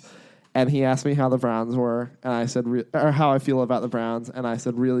Manziel." And he asked me how the Browns were, and I said, or how I feel about the Browns, and I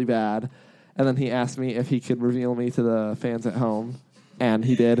said, really bad. And then he asked me if he could reveal me to the fans at home, and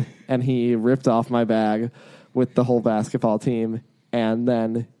he did. And he ripped off my bag with the whole basketball team. And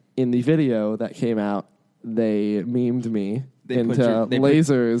then in the video that came out, they memed me into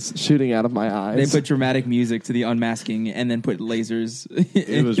lasers shooting out of my eyes. They put dramatic music to the unmasking and then put lasers.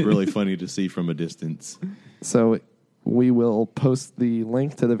 It was really funny to see from a distance. So we will post the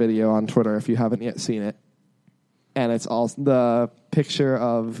link to the video on Twitter if you haven't yet seen it. And it's also the picture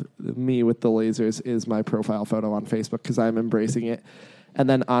of me with the lasers is my profile photo on Facebook because I'm embracing it. And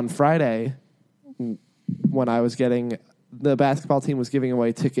then on Friday, when I was getting the basketball team was giving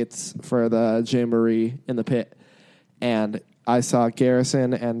away tickets for the Jamboree in the pit, and I saw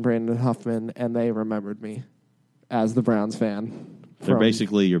Garrison and Brandon Huffman, and they remembered me as the Browns fan. They're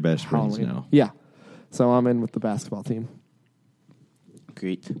basically your best friends now. Yeah. So I'm in with the basketball team.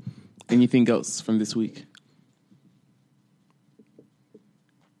 Great. Anything else from this week?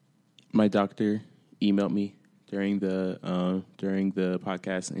 My doctor emailed me during the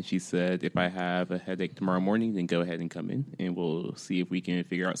podcast, and she said if I have a headache tomorrow morning, then go ahead and come in, and we'll see if we can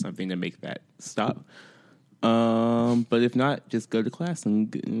figure out something to make that stop. But if not, just go to class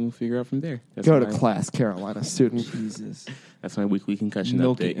and figure out from there. Go to class, Carolina student. Jesus. That's my weekly concussion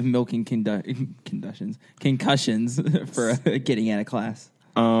update. Milking concussions for getting out of class.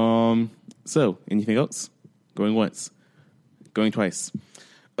 So, anything else? Going once. Going twice.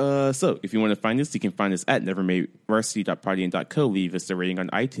 So, if you want to find us, you can find us at nevermadevarsity.podia.co. Leave us a rating on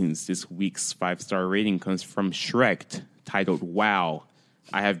iTunes. This week's 5-star rating comes from Shrek, titled, "Wow,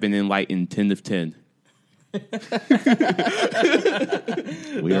 I have been enlightened 10 of 10.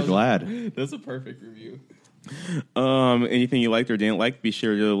 We are glad. That's a perfect review. Anything you liked or didn't like, be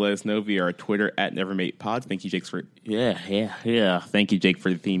sure to let us know via our Twitter at NeverMadePod. Thank you, Jake, for Thank you, Jake,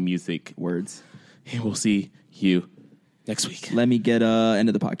 for the theme music words. And we'll see you next week. Let me get end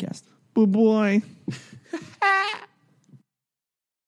of the podcast. Boy.